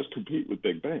 these guys compete with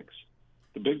big banks.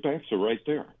 The big banks are right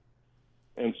there.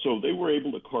 And so they were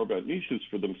able to carve out niches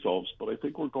for themselves, but I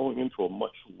think we're going into a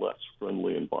much less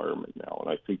friendly environment now, and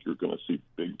I think you're going to see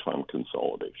big-time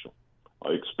consolidation. I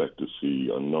expect to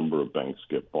see a number of banks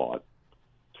get bought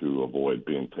to avoid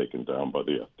being taken down by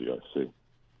the FDIC.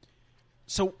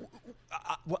 So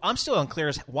what I'm still unclear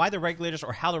is why the regulators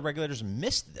or how the regulators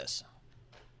missed this.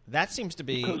 That seems to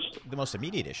be the most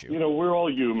immediate issue. We're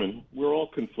all human. We're all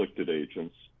conflicted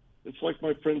agents. It's like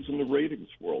my friends in the ratings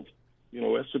world.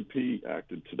 S&P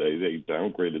acted today. They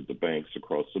downgraded the banks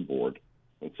across the board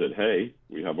and said, hey,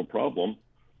 we have a problem.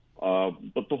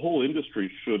 But the whole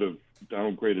industry should have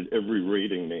downgraded every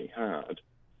rating they had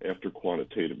after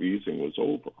quantitative easing was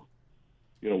over.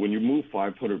 When you move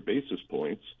 500 basis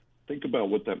points, think about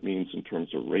what that means in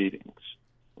terms of ratings.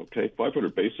 Okay,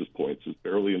 500 basis points is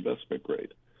barely investment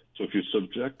grade. So if you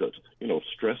subject us,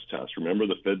 stress tests, remember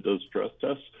the Fed does stress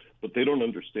tests, but they don't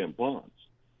understand bonds.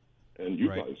 And you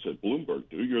guys at Bloomberg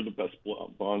do. You're the best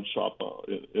bond shop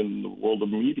in the world of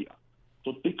media.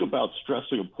 So think about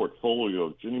stressing a portfolio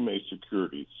of Ginnie Mae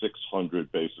securities,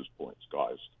 600 basis points,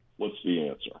 guys. What's the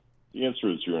answer? The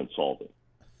answer is you're insolvent.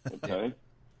 Okay?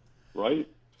 Right?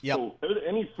 Yep. So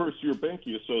any first-year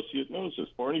banking associate knows this.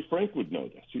 Barney Frank would know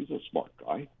this. He's a smart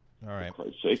guy. All right. For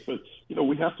Christ's sake. But,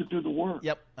 we have to do the work.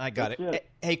 Yep, I got it.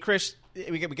 Hey, Chris,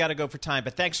 we got to go for time,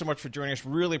 but thanks so much for joining us.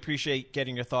 Really appreciate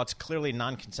getting your thoughts. Clearly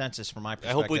non-consensus from my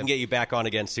perspective. I hope we can get you back on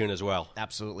again soon as well.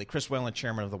 Absolutely. Chris Whalen,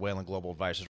 chairman of the Whalen Global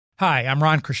Advisors. Hi, I'm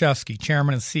Ron Kraszewski,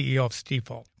 Chairman and CEO of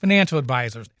Stifel. Financial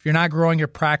advisors, if you're not growing your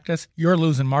practice, you're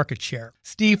losing market share.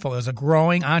 Stifel is a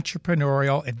growing,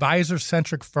 entrepreneurial,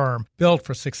 advisor-centric firm built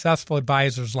for successful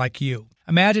advisors like you.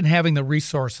 Imagine having the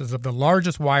resources of the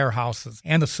largest wirehouses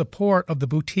and the support of the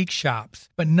boutique shops,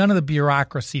 but none of the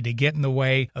bureaucracy to get in the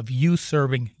way of you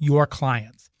serving your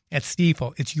clients. At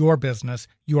Stifel, it's your business,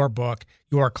 your book,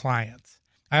 your clients.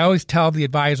 I always tell the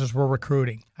advisors we're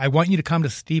recruiting, I want you to come to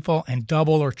Stifel and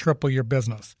double or triple your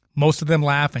business. Most of them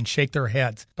laugh and shake their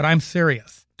heads, but I'm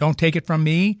serious. Don't take it from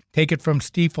me. Take it from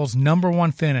Stifel's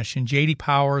 #1 finish in J.D.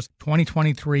 Power's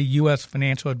 2023 U.S.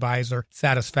 Financial Advisor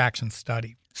Satisfaction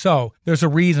Study. So, there's a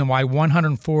reason why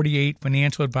 148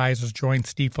 financial advisors joined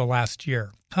Stifel last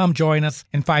year. Come join us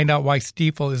and find out why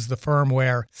Stifel is the firm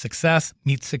where success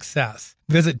meets success.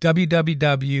 Visit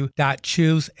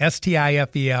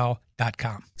www.choosestifel.com.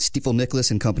 Stifel Nicholas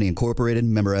and Company Incorporated,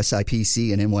 member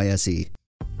SIPC and NYSE.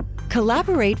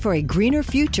 Collaborate for a greener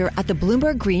future at the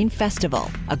Bloomberg Green Festival,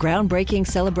 a groundbreaking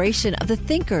celebration of the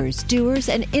thinkers, doers,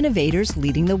 and innovators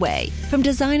leading the way. From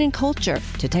design and culture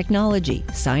to technology,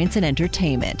 science, and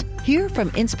entertainment. Hear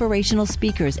from inspirational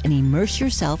speakers and immerse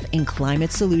yourself in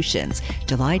climate solutions.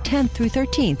 July 10th through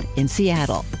 13th in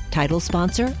Seattle. Title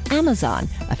sponsor, Amazon.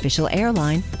 Official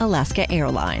airline, Alaska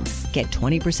Airlines. Get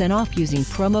 20% off using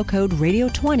promo code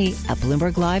radio20 at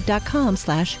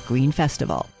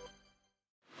bloomberglive.com/greenfestival.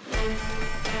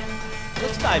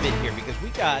 Let's dive in here because we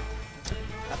got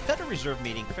a Federal Reserve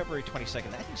meeting February 22nd.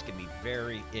 I think it's going to be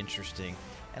very interesting.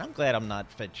 And I'm glad I'm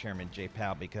not Fed Chairman Jay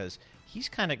Powell because he's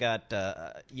kind of got,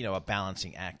 a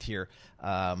balancing act here.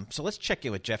 So let's check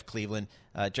in with Jeff Cleveland.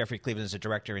 Jeffrey Cleveland is the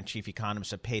Director and Chief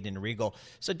Economist of Payden & Regal.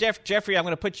 So, Jeffrey, I'm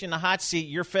going to put you in the hot seat.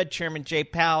 You're Fed Chairman Jay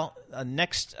Powell.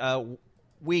 Next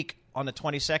week on the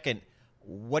 22nd,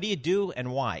 what do you do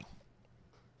and why?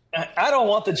 I don't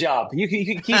want the job. You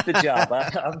can keep the job.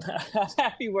 I'm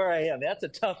happy where I am. That's a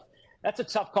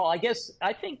tough call. I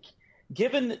think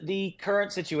given the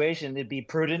current situation, it'd be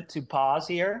prudent to pause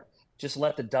here, just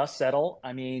let the dust settle.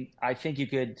 I mean, I think you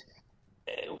could.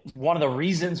 One of the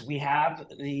reasons we have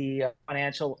the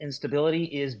financial instability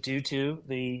is due to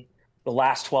the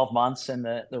last 12 months and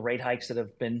the rate hikes that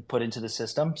have been put into the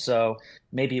system. So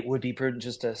maybe it would be prudent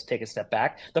just to take a step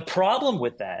back. The problem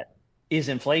with that is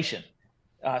inflation.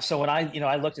 So when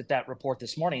I looked at that report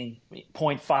this morning,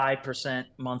 0.5%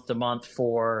 month to month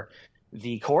for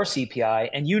the core CPI,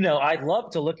 and I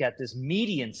love to look at this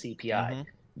median CPI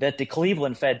that the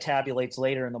Cleveland Fed tabulates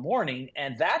later in the morning,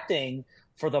 and that thing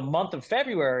for the month of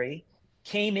February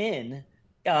came in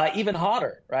even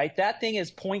hotter, right? That thing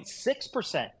is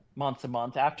 0.6% month to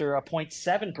month after a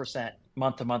 0.7%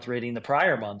 month to month reading the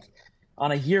prior month.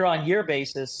 On a year-on-year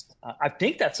basis, I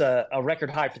think that's a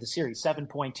record high for the series,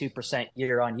 7.2%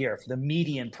 year-on-year for the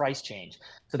median price change.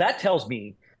 So that tells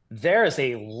me there is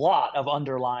a lot of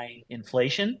underlying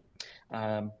inflation,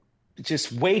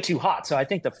 just way too hot. So I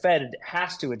think the Fed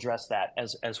has to address that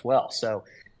as well. So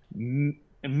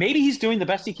maybe he's doing the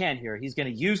best he can here. He's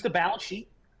going to use the balance sheet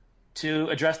to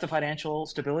address the financial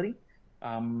stability,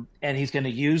 and he's going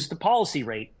to use the policy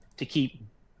rate to keep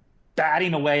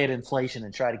batting away at inflation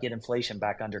and try to get inflation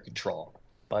back under control.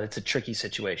 But it's a tricky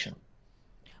situation.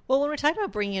 Well, when we're talking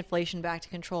about bringing inflation back to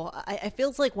control, I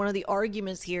feels like one of the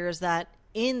arguments here is that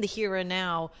in the here and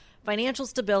now, financial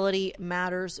stability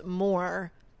matters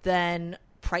more than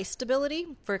price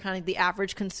stability for kind of the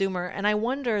average consumer. And I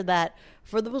wonder that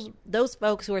for those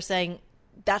folks who are saying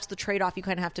that's the trade-off you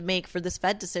kind of have to make for this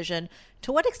Fed decision,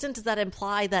 to what extent does that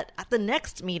imply that at the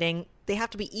next meeting, they have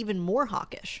to be even more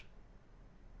hawkish?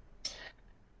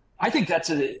 I think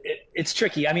it's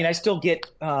tricky. I mean, I still get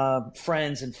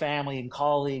friends and family and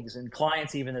colleagues and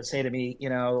clients even that say to me,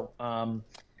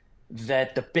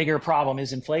 that the bigger problem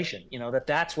is inflation.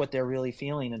 That's what they're really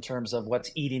feeling in terms of what's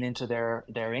eating into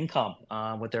their income,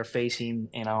 what they're facing,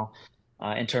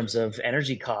 in terms of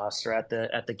energy costs or at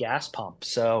the gas pump.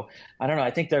 So I don't know. I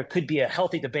think there could be a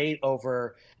healthy debate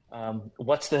over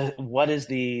What is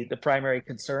the primary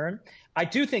concern? I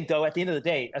do think, though, at the end of the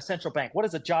day, a central bank. What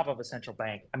is the job of a central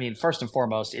bank? I mean, first and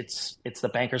foremost, it's the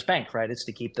banker's bank, right? It's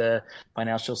to keep the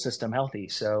financial system healthy.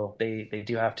 So they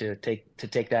do have to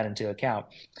take that into account.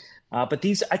 But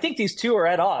I think these two are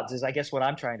at odds. Is I guess what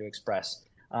I'm trying to express.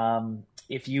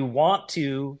 If you want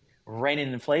to rein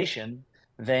in inflation,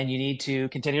 then you need to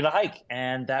continue to hike.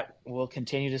 And that will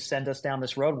continue to send us down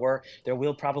this road where there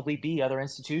will probably be other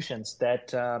institutions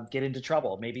that get into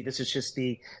trouble. Maybe this is just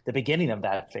the beginning of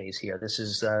that phase here. This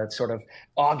is sort of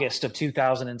August of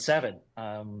 2007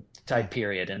 type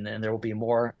period. And then there'll be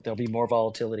more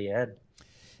volatility ahead.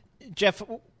 Jeff,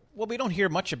 what we don't hear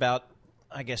much about,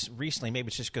 I guess, recently, maybe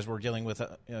it's just because we're dealing with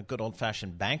a good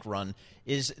old-fashioned bank run,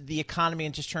 is the economy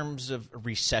in just terms of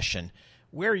recession.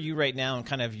 Where are you right now in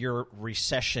kind of your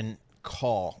recession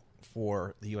call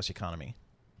for the U.S. economy?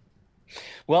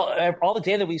 Well, all the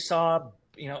data we saw,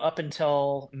 up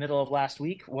until middle of last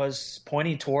week was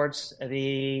pointing towards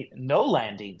the no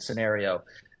landing scenario.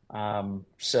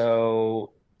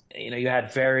 So, you had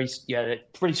a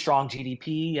pretty strong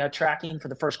GDP tracking for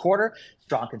the first quarter,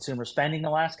 strong consumer spending the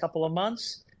last couple of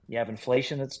months. You have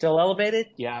inflation that's still elevated.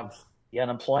 You have the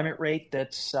unemployment rate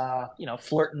that's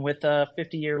flirting with a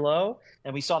 50-year low,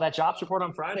 and we saw that jobs report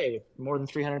on Friday with more than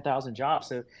 300,000 jobs.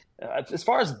 So, as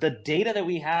far as the data that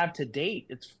we have to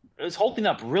date, it's holding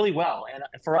up really well. And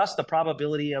for us, the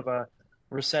probability of a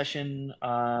recession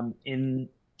in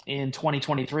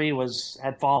 2023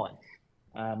 had fallen.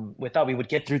 We thought we would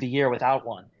get through the year without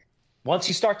one. Once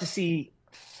you start to see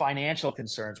financial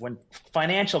concerns, when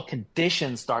financial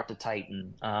conditions start to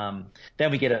tighten, then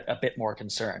we get a bit more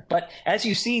concerned. But as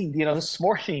you've seen, this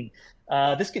morning,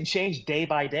 this can change day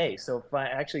by day. So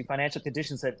actually, financial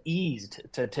conditions have eased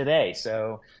to today.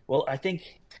 So, I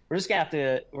think we're just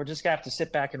gonna have to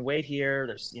sit back and wait here.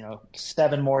 There's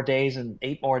 7 more days and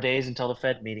 8 more days until the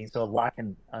Fed meeting, so a lot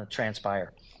can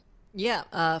transpire.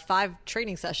 Yeah, 5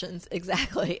 trading sessions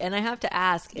exactly. And I have to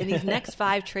ask, in these next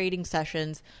 5 trading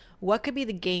sessions, what could be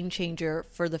the game changer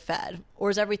for the Fed, or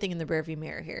is everything in the rearview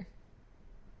mirror here?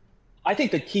 I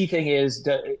think the key thing is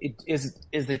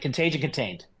the contagion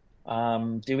contained.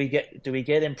 Do we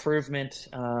get improvement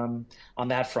on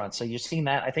that front? So you're seeing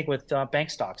that, I think, with bank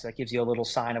stocks. That gives you a little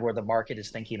sign of where the market is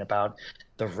thinking about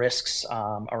the risks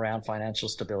around financial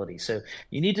stability. So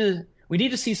we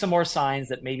need to see some more signs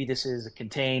that maybe this is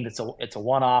contained. It's a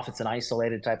one-off. It's an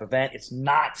isolated type event. It's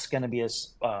not going to be a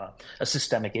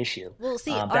systemic issue. Well,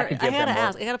 see, I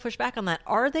got to push back on that.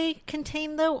 Are they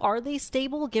contained, though? Are they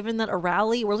stable, given that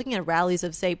we're looking at rallies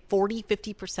of, say, 40,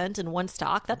 50% in one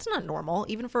stock? That's not normal,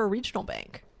 even for a regional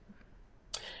bank.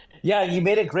 Yeah, you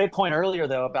made a great point earlier,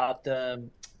 though, about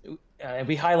and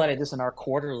we highlighted this in our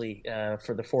quarterly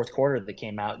for the fourth quarter that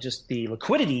came out, just the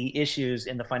liquidity issues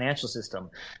in the financial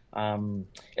system,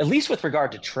 at least with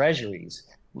regard to Treasuries,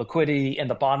 liquidity in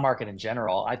the bond market in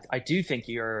general. I do think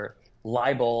you're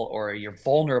liable or you're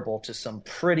vulnerable to some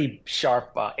pretty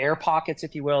sharp air pockets,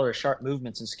 if you will, or sharp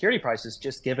movements in security prices,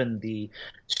 just given the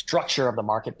structure of the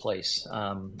marketplace.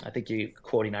 I think you're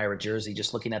quoting Ira Jersey,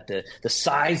 just looking at the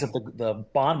size of the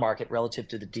bond market relative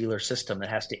to the dealer system that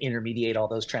has to intermediate all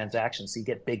those transactions. So you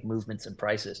get big movements in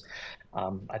prices.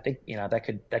 I think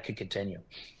that could continue.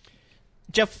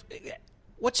 Jeff,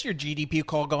 what's your GDP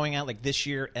call going out like this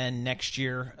year and next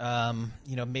year?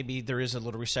 Maybe there is a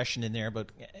little recession in there, but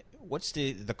what's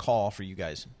the call for you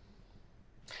guys?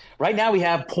 Right now we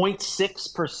have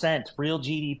 0.6% real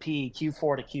GDP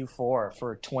Q4 to Q4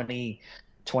 for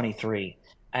 2023.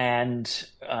 And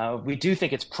we do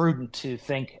think it's prudent to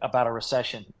think about a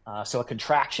recession, so a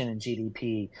contraction in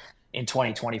GDP in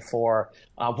 2024.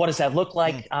 What does that look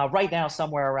like? Right now,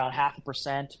 somewhere around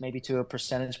 0.5%, maybe to a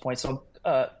percentage point. So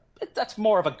that's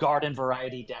more of a garden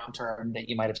variety downturn that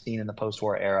you might have seen in the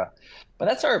post-war era. But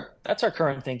that's our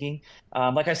current thinking.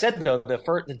 Like I said, though,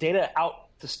 the data out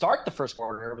to start the first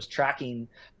quarter was tracking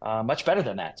much better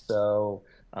than that. So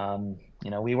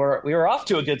we were off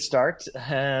to a good start,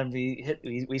 and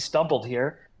we stumbled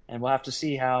here, and we'll have to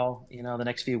see how the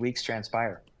next few weeks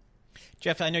transpire.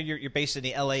 Jeff, I know you're based in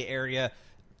the LA area.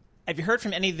 Have you heard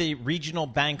from any of the regional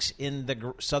banks in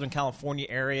the Southern California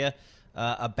area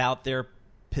about their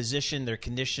position, their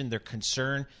condition, their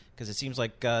concern? Because it seems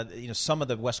like some of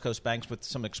the West Coast banks with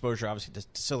some exposure, obviously, to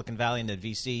Silicon Valley and the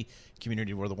VC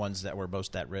community were the ones that were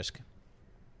most at risk.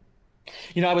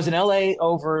 I was in LA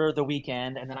over the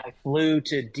weekend, and then I flew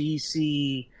to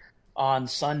DC on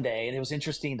Sunday, and it was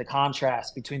interesting the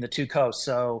contrast between the two coasts.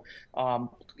 So,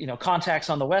 contacts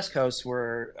on the West Coast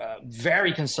were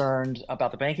very concerned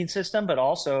about the banking system, but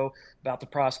also about the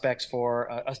prospects for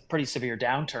a pretty severe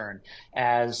downturn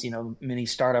as, many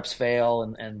startups fail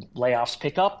and layoffs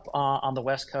pick up on the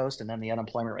West Coast, and then the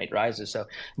unemployment rate rises. So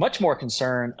much more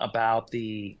concern about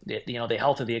the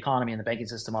health of the economy and the banking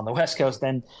system on the West Coast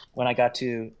than when I got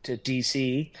to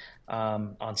DC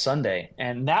on Sunday.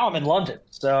 And now I'm in London.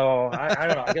 So I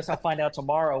don't know. I guess I'll find out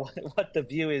tomorrow what the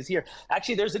view is here.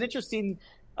 Actually, there's an interesting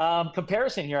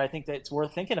comparison here. I think that it's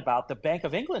worth thinking about. The Bank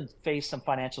of England faced some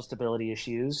financial stability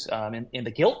issues in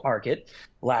the gilt market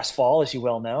last fall, as you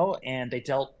well know, and they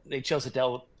chose to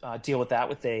deal with that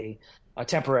with a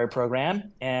temporary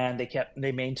program, and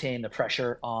they maintained the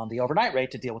pressure on the overnight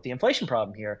rate to deal with the inflation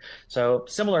problem here. So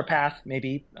similar path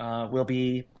maybe will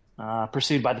be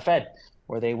pursued by the Fed,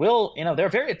 where they will, they're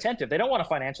very attentive. They don't want a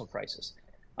financial crisis.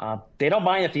 They don't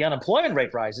mind if the unemployment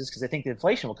rate rises because they think the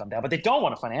inflation will come down, but they don't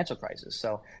want a financial crisis.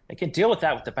 So they can deal with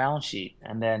that with the balance sheet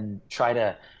and then try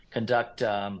to conduct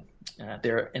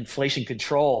their inflation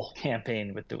control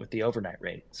campaign with the overnight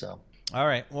rate. So. All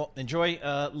right. Well, enjoy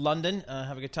London.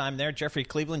 Have a good time there. Jeffrey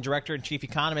Cleveland, Director and Chief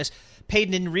Economist.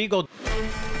 Payton and Regal.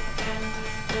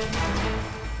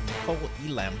 Nicole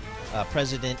Elam,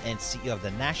 President and CEO of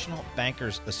the National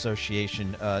Bankers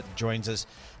Association, joins us.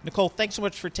 Nicole, thanks so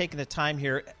much for taking the time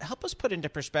here. Help us put into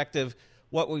perspective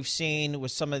what we've seen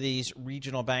with some of these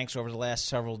regional banks over the last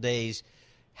several days.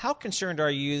 How concerned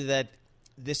are you that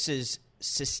this is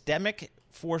systemic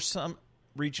for some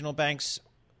regional banks,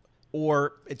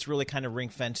 or it's really kind of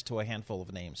ring-fenced to a handful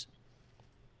of names?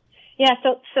 Yeah,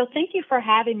 so thank you for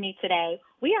having me today.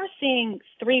 We are seeing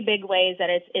three big ways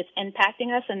that it's impacting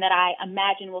us and that I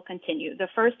imagine will continue. The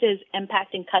first is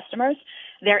impacting customers.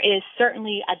 There is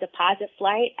certainly a deposit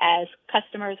flight as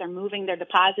customers are moving their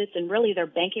deposits and really their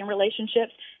banking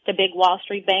relationships to big Wall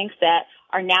Street banks that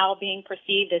are now being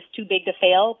perceived as too big to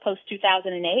fail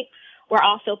post-2008. We're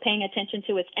also paying attention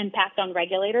to its impact on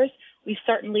regulators. We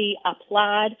certainly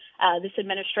applaud this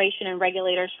administration and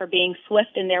regulators for being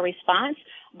swift in their response.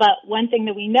 But one thing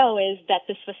that we know is that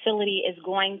this facility is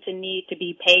going to need to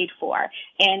be paid for.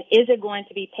 And is it going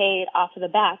to be paid off of the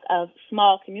back of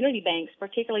small community banks,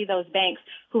 particularly those banks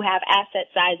who have asset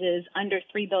sizes under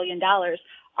 $3 billion?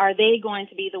 Are they going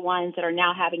to be the ones that are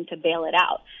now having to bail it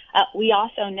out? We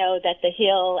also know that the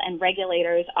Hill and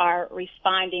regulators are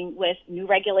responding with new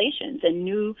regulations and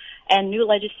new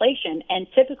legislation. And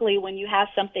typically when you have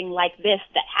something like this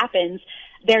that happens,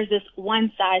 there's this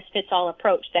one-size-fits-all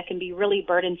approach that can be really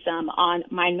burdensome on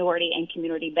minority and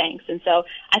community banks. And so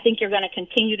I think you're going to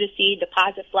continue to see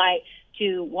deposit flight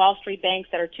to Wall Street banks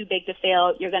that are too big to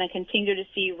fail. You're going to continue to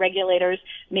see regulators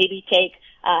maybe take,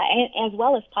 as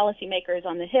well as policymakers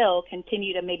on the Hill,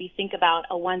 continue to maybe think about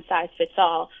a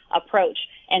one-size-fits-all approach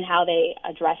and how they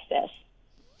address this.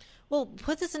 Well,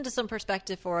 put this into some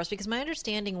perspective for us, because my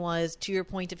understanding was, to your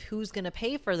point of who's going to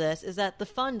pay for this, is that the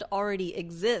fund already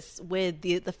exists with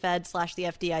the Fed/the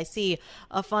FDIC,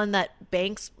 a fund that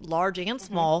banks, large and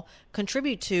small,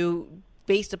 contribute to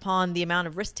based upon the amount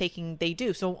of risk-taking they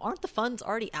do. So aren't the funds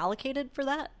already allocated for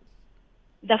that?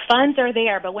 The funds are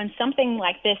there, but when something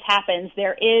like this happens,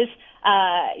 there is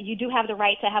you do have the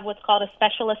right to have what's called a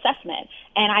special assessment.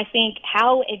 And I think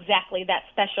how exactly that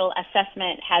special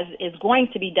assessment is going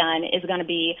to be done is going to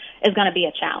be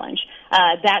a challenge.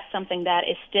 That's something that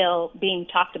is still being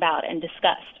talked about and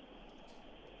discussed.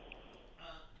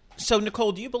 So,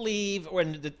 Nicole, do you believe, or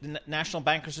the National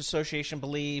Bankers Association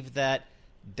believe, that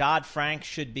Dodd-Frank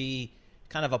should be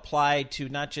kind of applied to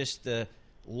not just the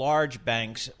large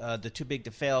banks, the too big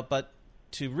to fail, but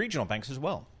to regional banks as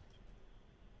well?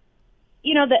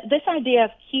 You know, this idea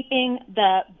of keeping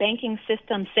the banking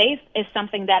system safe is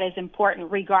something that is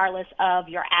important regardless of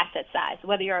your asset size.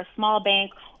 Whether you're a small bank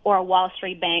or a Wall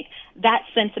Street bank, that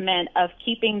sentiment of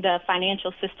keeping the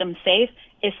financial system safe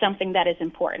is something that is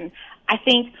important. I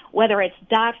think whether it's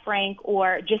Dodd-Frank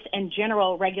or just in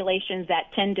general regulations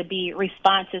that tend to be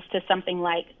responses to something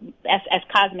like as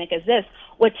cosmic as this,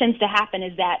 what tends to happen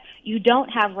is that you don't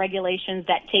have regulations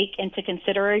that take into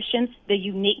consideration the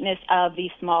uniqueness of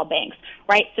these small banks,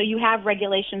 right? So you have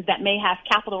regulations that may have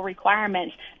capital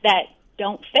requirements that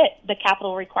don't fit the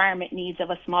capital requirement needs of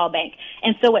a small bank.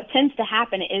 And so what tends to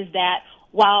happen is that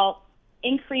while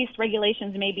increased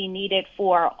regulations may be needed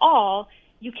for all,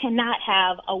 you cannot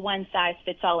have a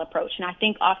one-size-fits-all approach. And I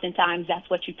think oftentimes that's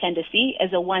what you tend to see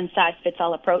is a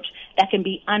one-size-fits-all approach that can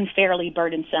be unfairly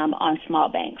burdensome on small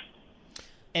banks.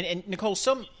 And Nicole,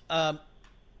 some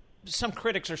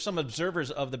critics or some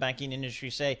observers of the banking industry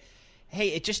say, hey,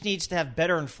 it just needs to have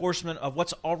better enforcement of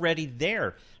what's already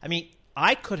there. I mean,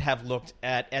 I could have looked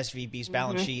at SVB's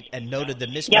balance sheet and noted the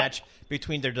mismatch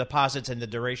between their deposits and the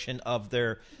duration of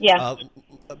their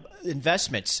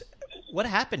investments. What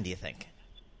happened, do you think?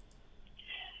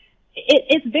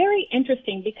 It's very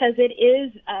interesting because it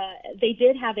is, they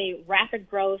did have a rapid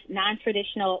growth,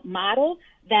 non-traditional model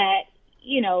that,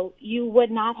 you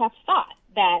would not have thought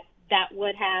that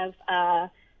would have,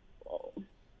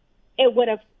 it would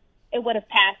have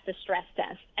passed the stress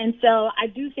test. And so I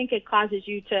do think it causes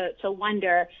you to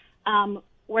wonder,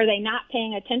 were they not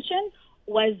paying attention?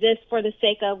 Was this for the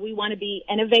sake of we want to be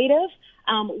innovative?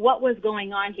 What was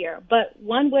going on here? But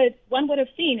one would have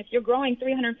seen if you're growing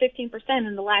 315%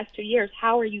 in the last 2 years,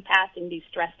 how are you passing these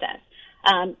stress tests?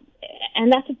 And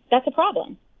that's a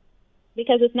problem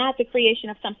because it's not the creation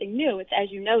of something new. It's, as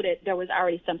you noted, there was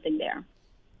already something there.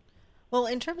 Well,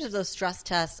 in terms of those stress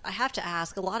tests, I have to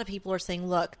ask, a lot of people are saying,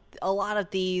 look, a lot of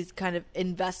these kind of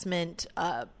investment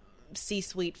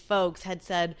C-suite folks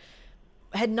had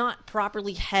not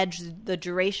properly hedged the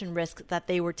duration risk that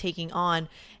they were taking on.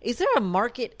 Is there a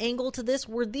market angle to this?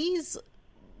 Was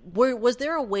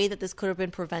there a way that this could have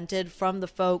been prevented from the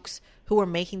folks who are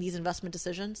making these investment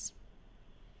decisions?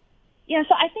 Yeah,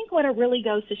 so I think what it really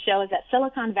goes to show is that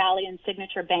Silicon Valley and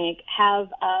Signature Bank have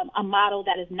a model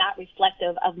that is not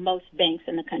reflective of most banks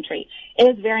in the country. It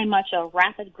is very much a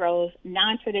rapid growth,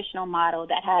 non-traditional model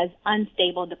that has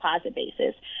unstable deposit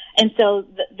bases. And so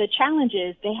the challenge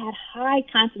is they had high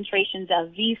concentrations of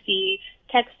VC,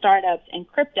 tech startups, and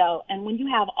crypto. And when you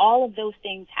have all of those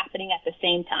things happening at the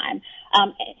same time,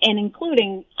 and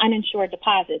including uninsured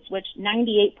deposits, which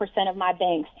 98% of my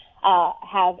banks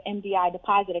have MDI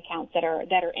deposit accounts that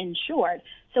are insured.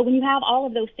 So when you have all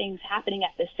of those things happening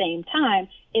at the same time,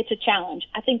 it's a challenge.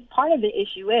 I think part of the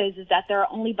issue is that there are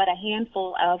only but a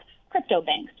handful of crypto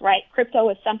banks, right? Crypto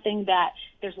is something that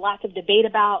there's lots of debate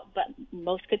about, but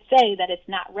most could say that it's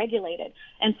not regulated.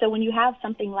 And so when you have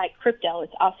something like crypto,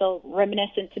 it's also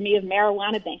reminiscent to me of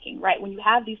marijuana banking, right? When you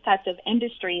have these types of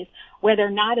industries where they're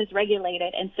not as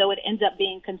regulated, and so it ends up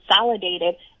being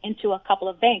consolidated into a couple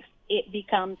of banks, it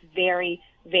becomes very,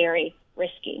 very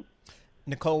risky.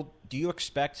 Nicole, do you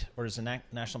expect, or does the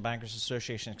National Bankers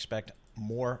Association expect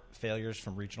more failures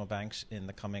from regional banks in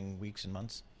the coming weeks and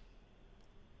months?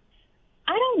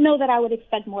 I don't know that I would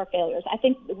expect more failures. I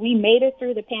think we made it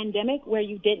through the pandemic where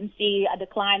you didn't see a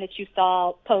decline that you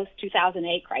saw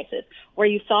post-2008 crisis, where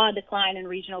you saw a decline in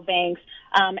regional banks,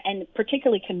 and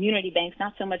particularly community banks,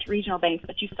 not so much regional banks,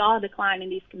 but you saw a decline in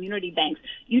these community banks.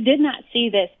 You did not see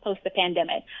this post the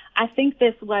pandemic. I think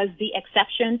this was the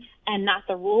exception and not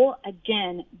the rule,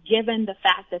 again, given the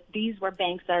fact that these were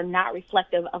banks that are not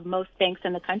reflective of most banks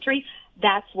in the country.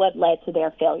 That's what led to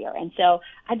their failure. And so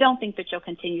I don't think that you'll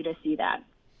continue to see that.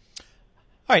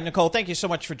 All right, Nicole, thank you so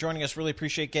much for joining us. Really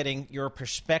appreciate getting your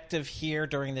perspective here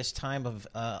during this time of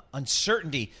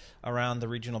uncertainty around the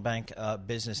regional bank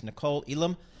business. Nicole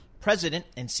Elam, President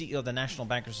and CEO of the National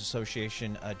Bankers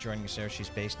Association, joining us there. She's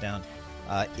based down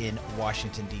in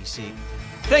Washington, D.C.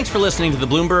 Thanks for listening to the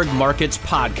Bloomberg Markets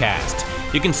Podcast.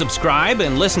 You can subscribe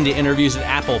and listen to interviews at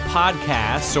Apple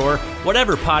Podcasts or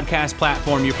whatever podcast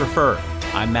platform you prefer.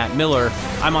 I'm Matt Miller.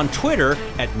 I'm on Twitter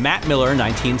at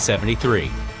MattMiller1973.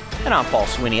 And I'm Paul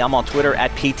Sweeney. I'm on Twitter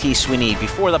at PT Sweeney.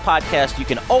 Before the podcast, you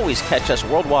can always catch us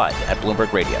worldwide at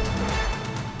Bloomberg Radio.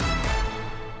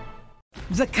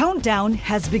 The countdown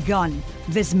has begun.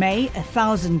 This May,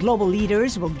 1,000 global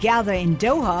leaders will gather in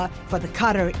Doha for the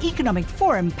Qatar Economic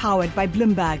Forum powered by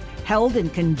Bloomberg, held in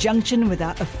conjunction with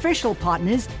our official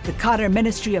partners, the Qatar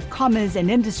Ministry of Commerce and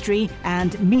Industry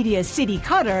and Media City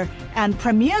Qatar, and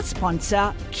premier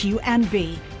sponsor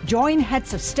QNB. Join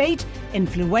heads of state,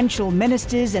 influential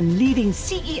ministers, and leading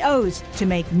CEOs to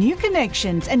make new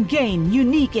connections and gain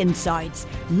unique insights.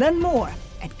 Learn more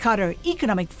at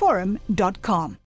QatarEconomicForum.com.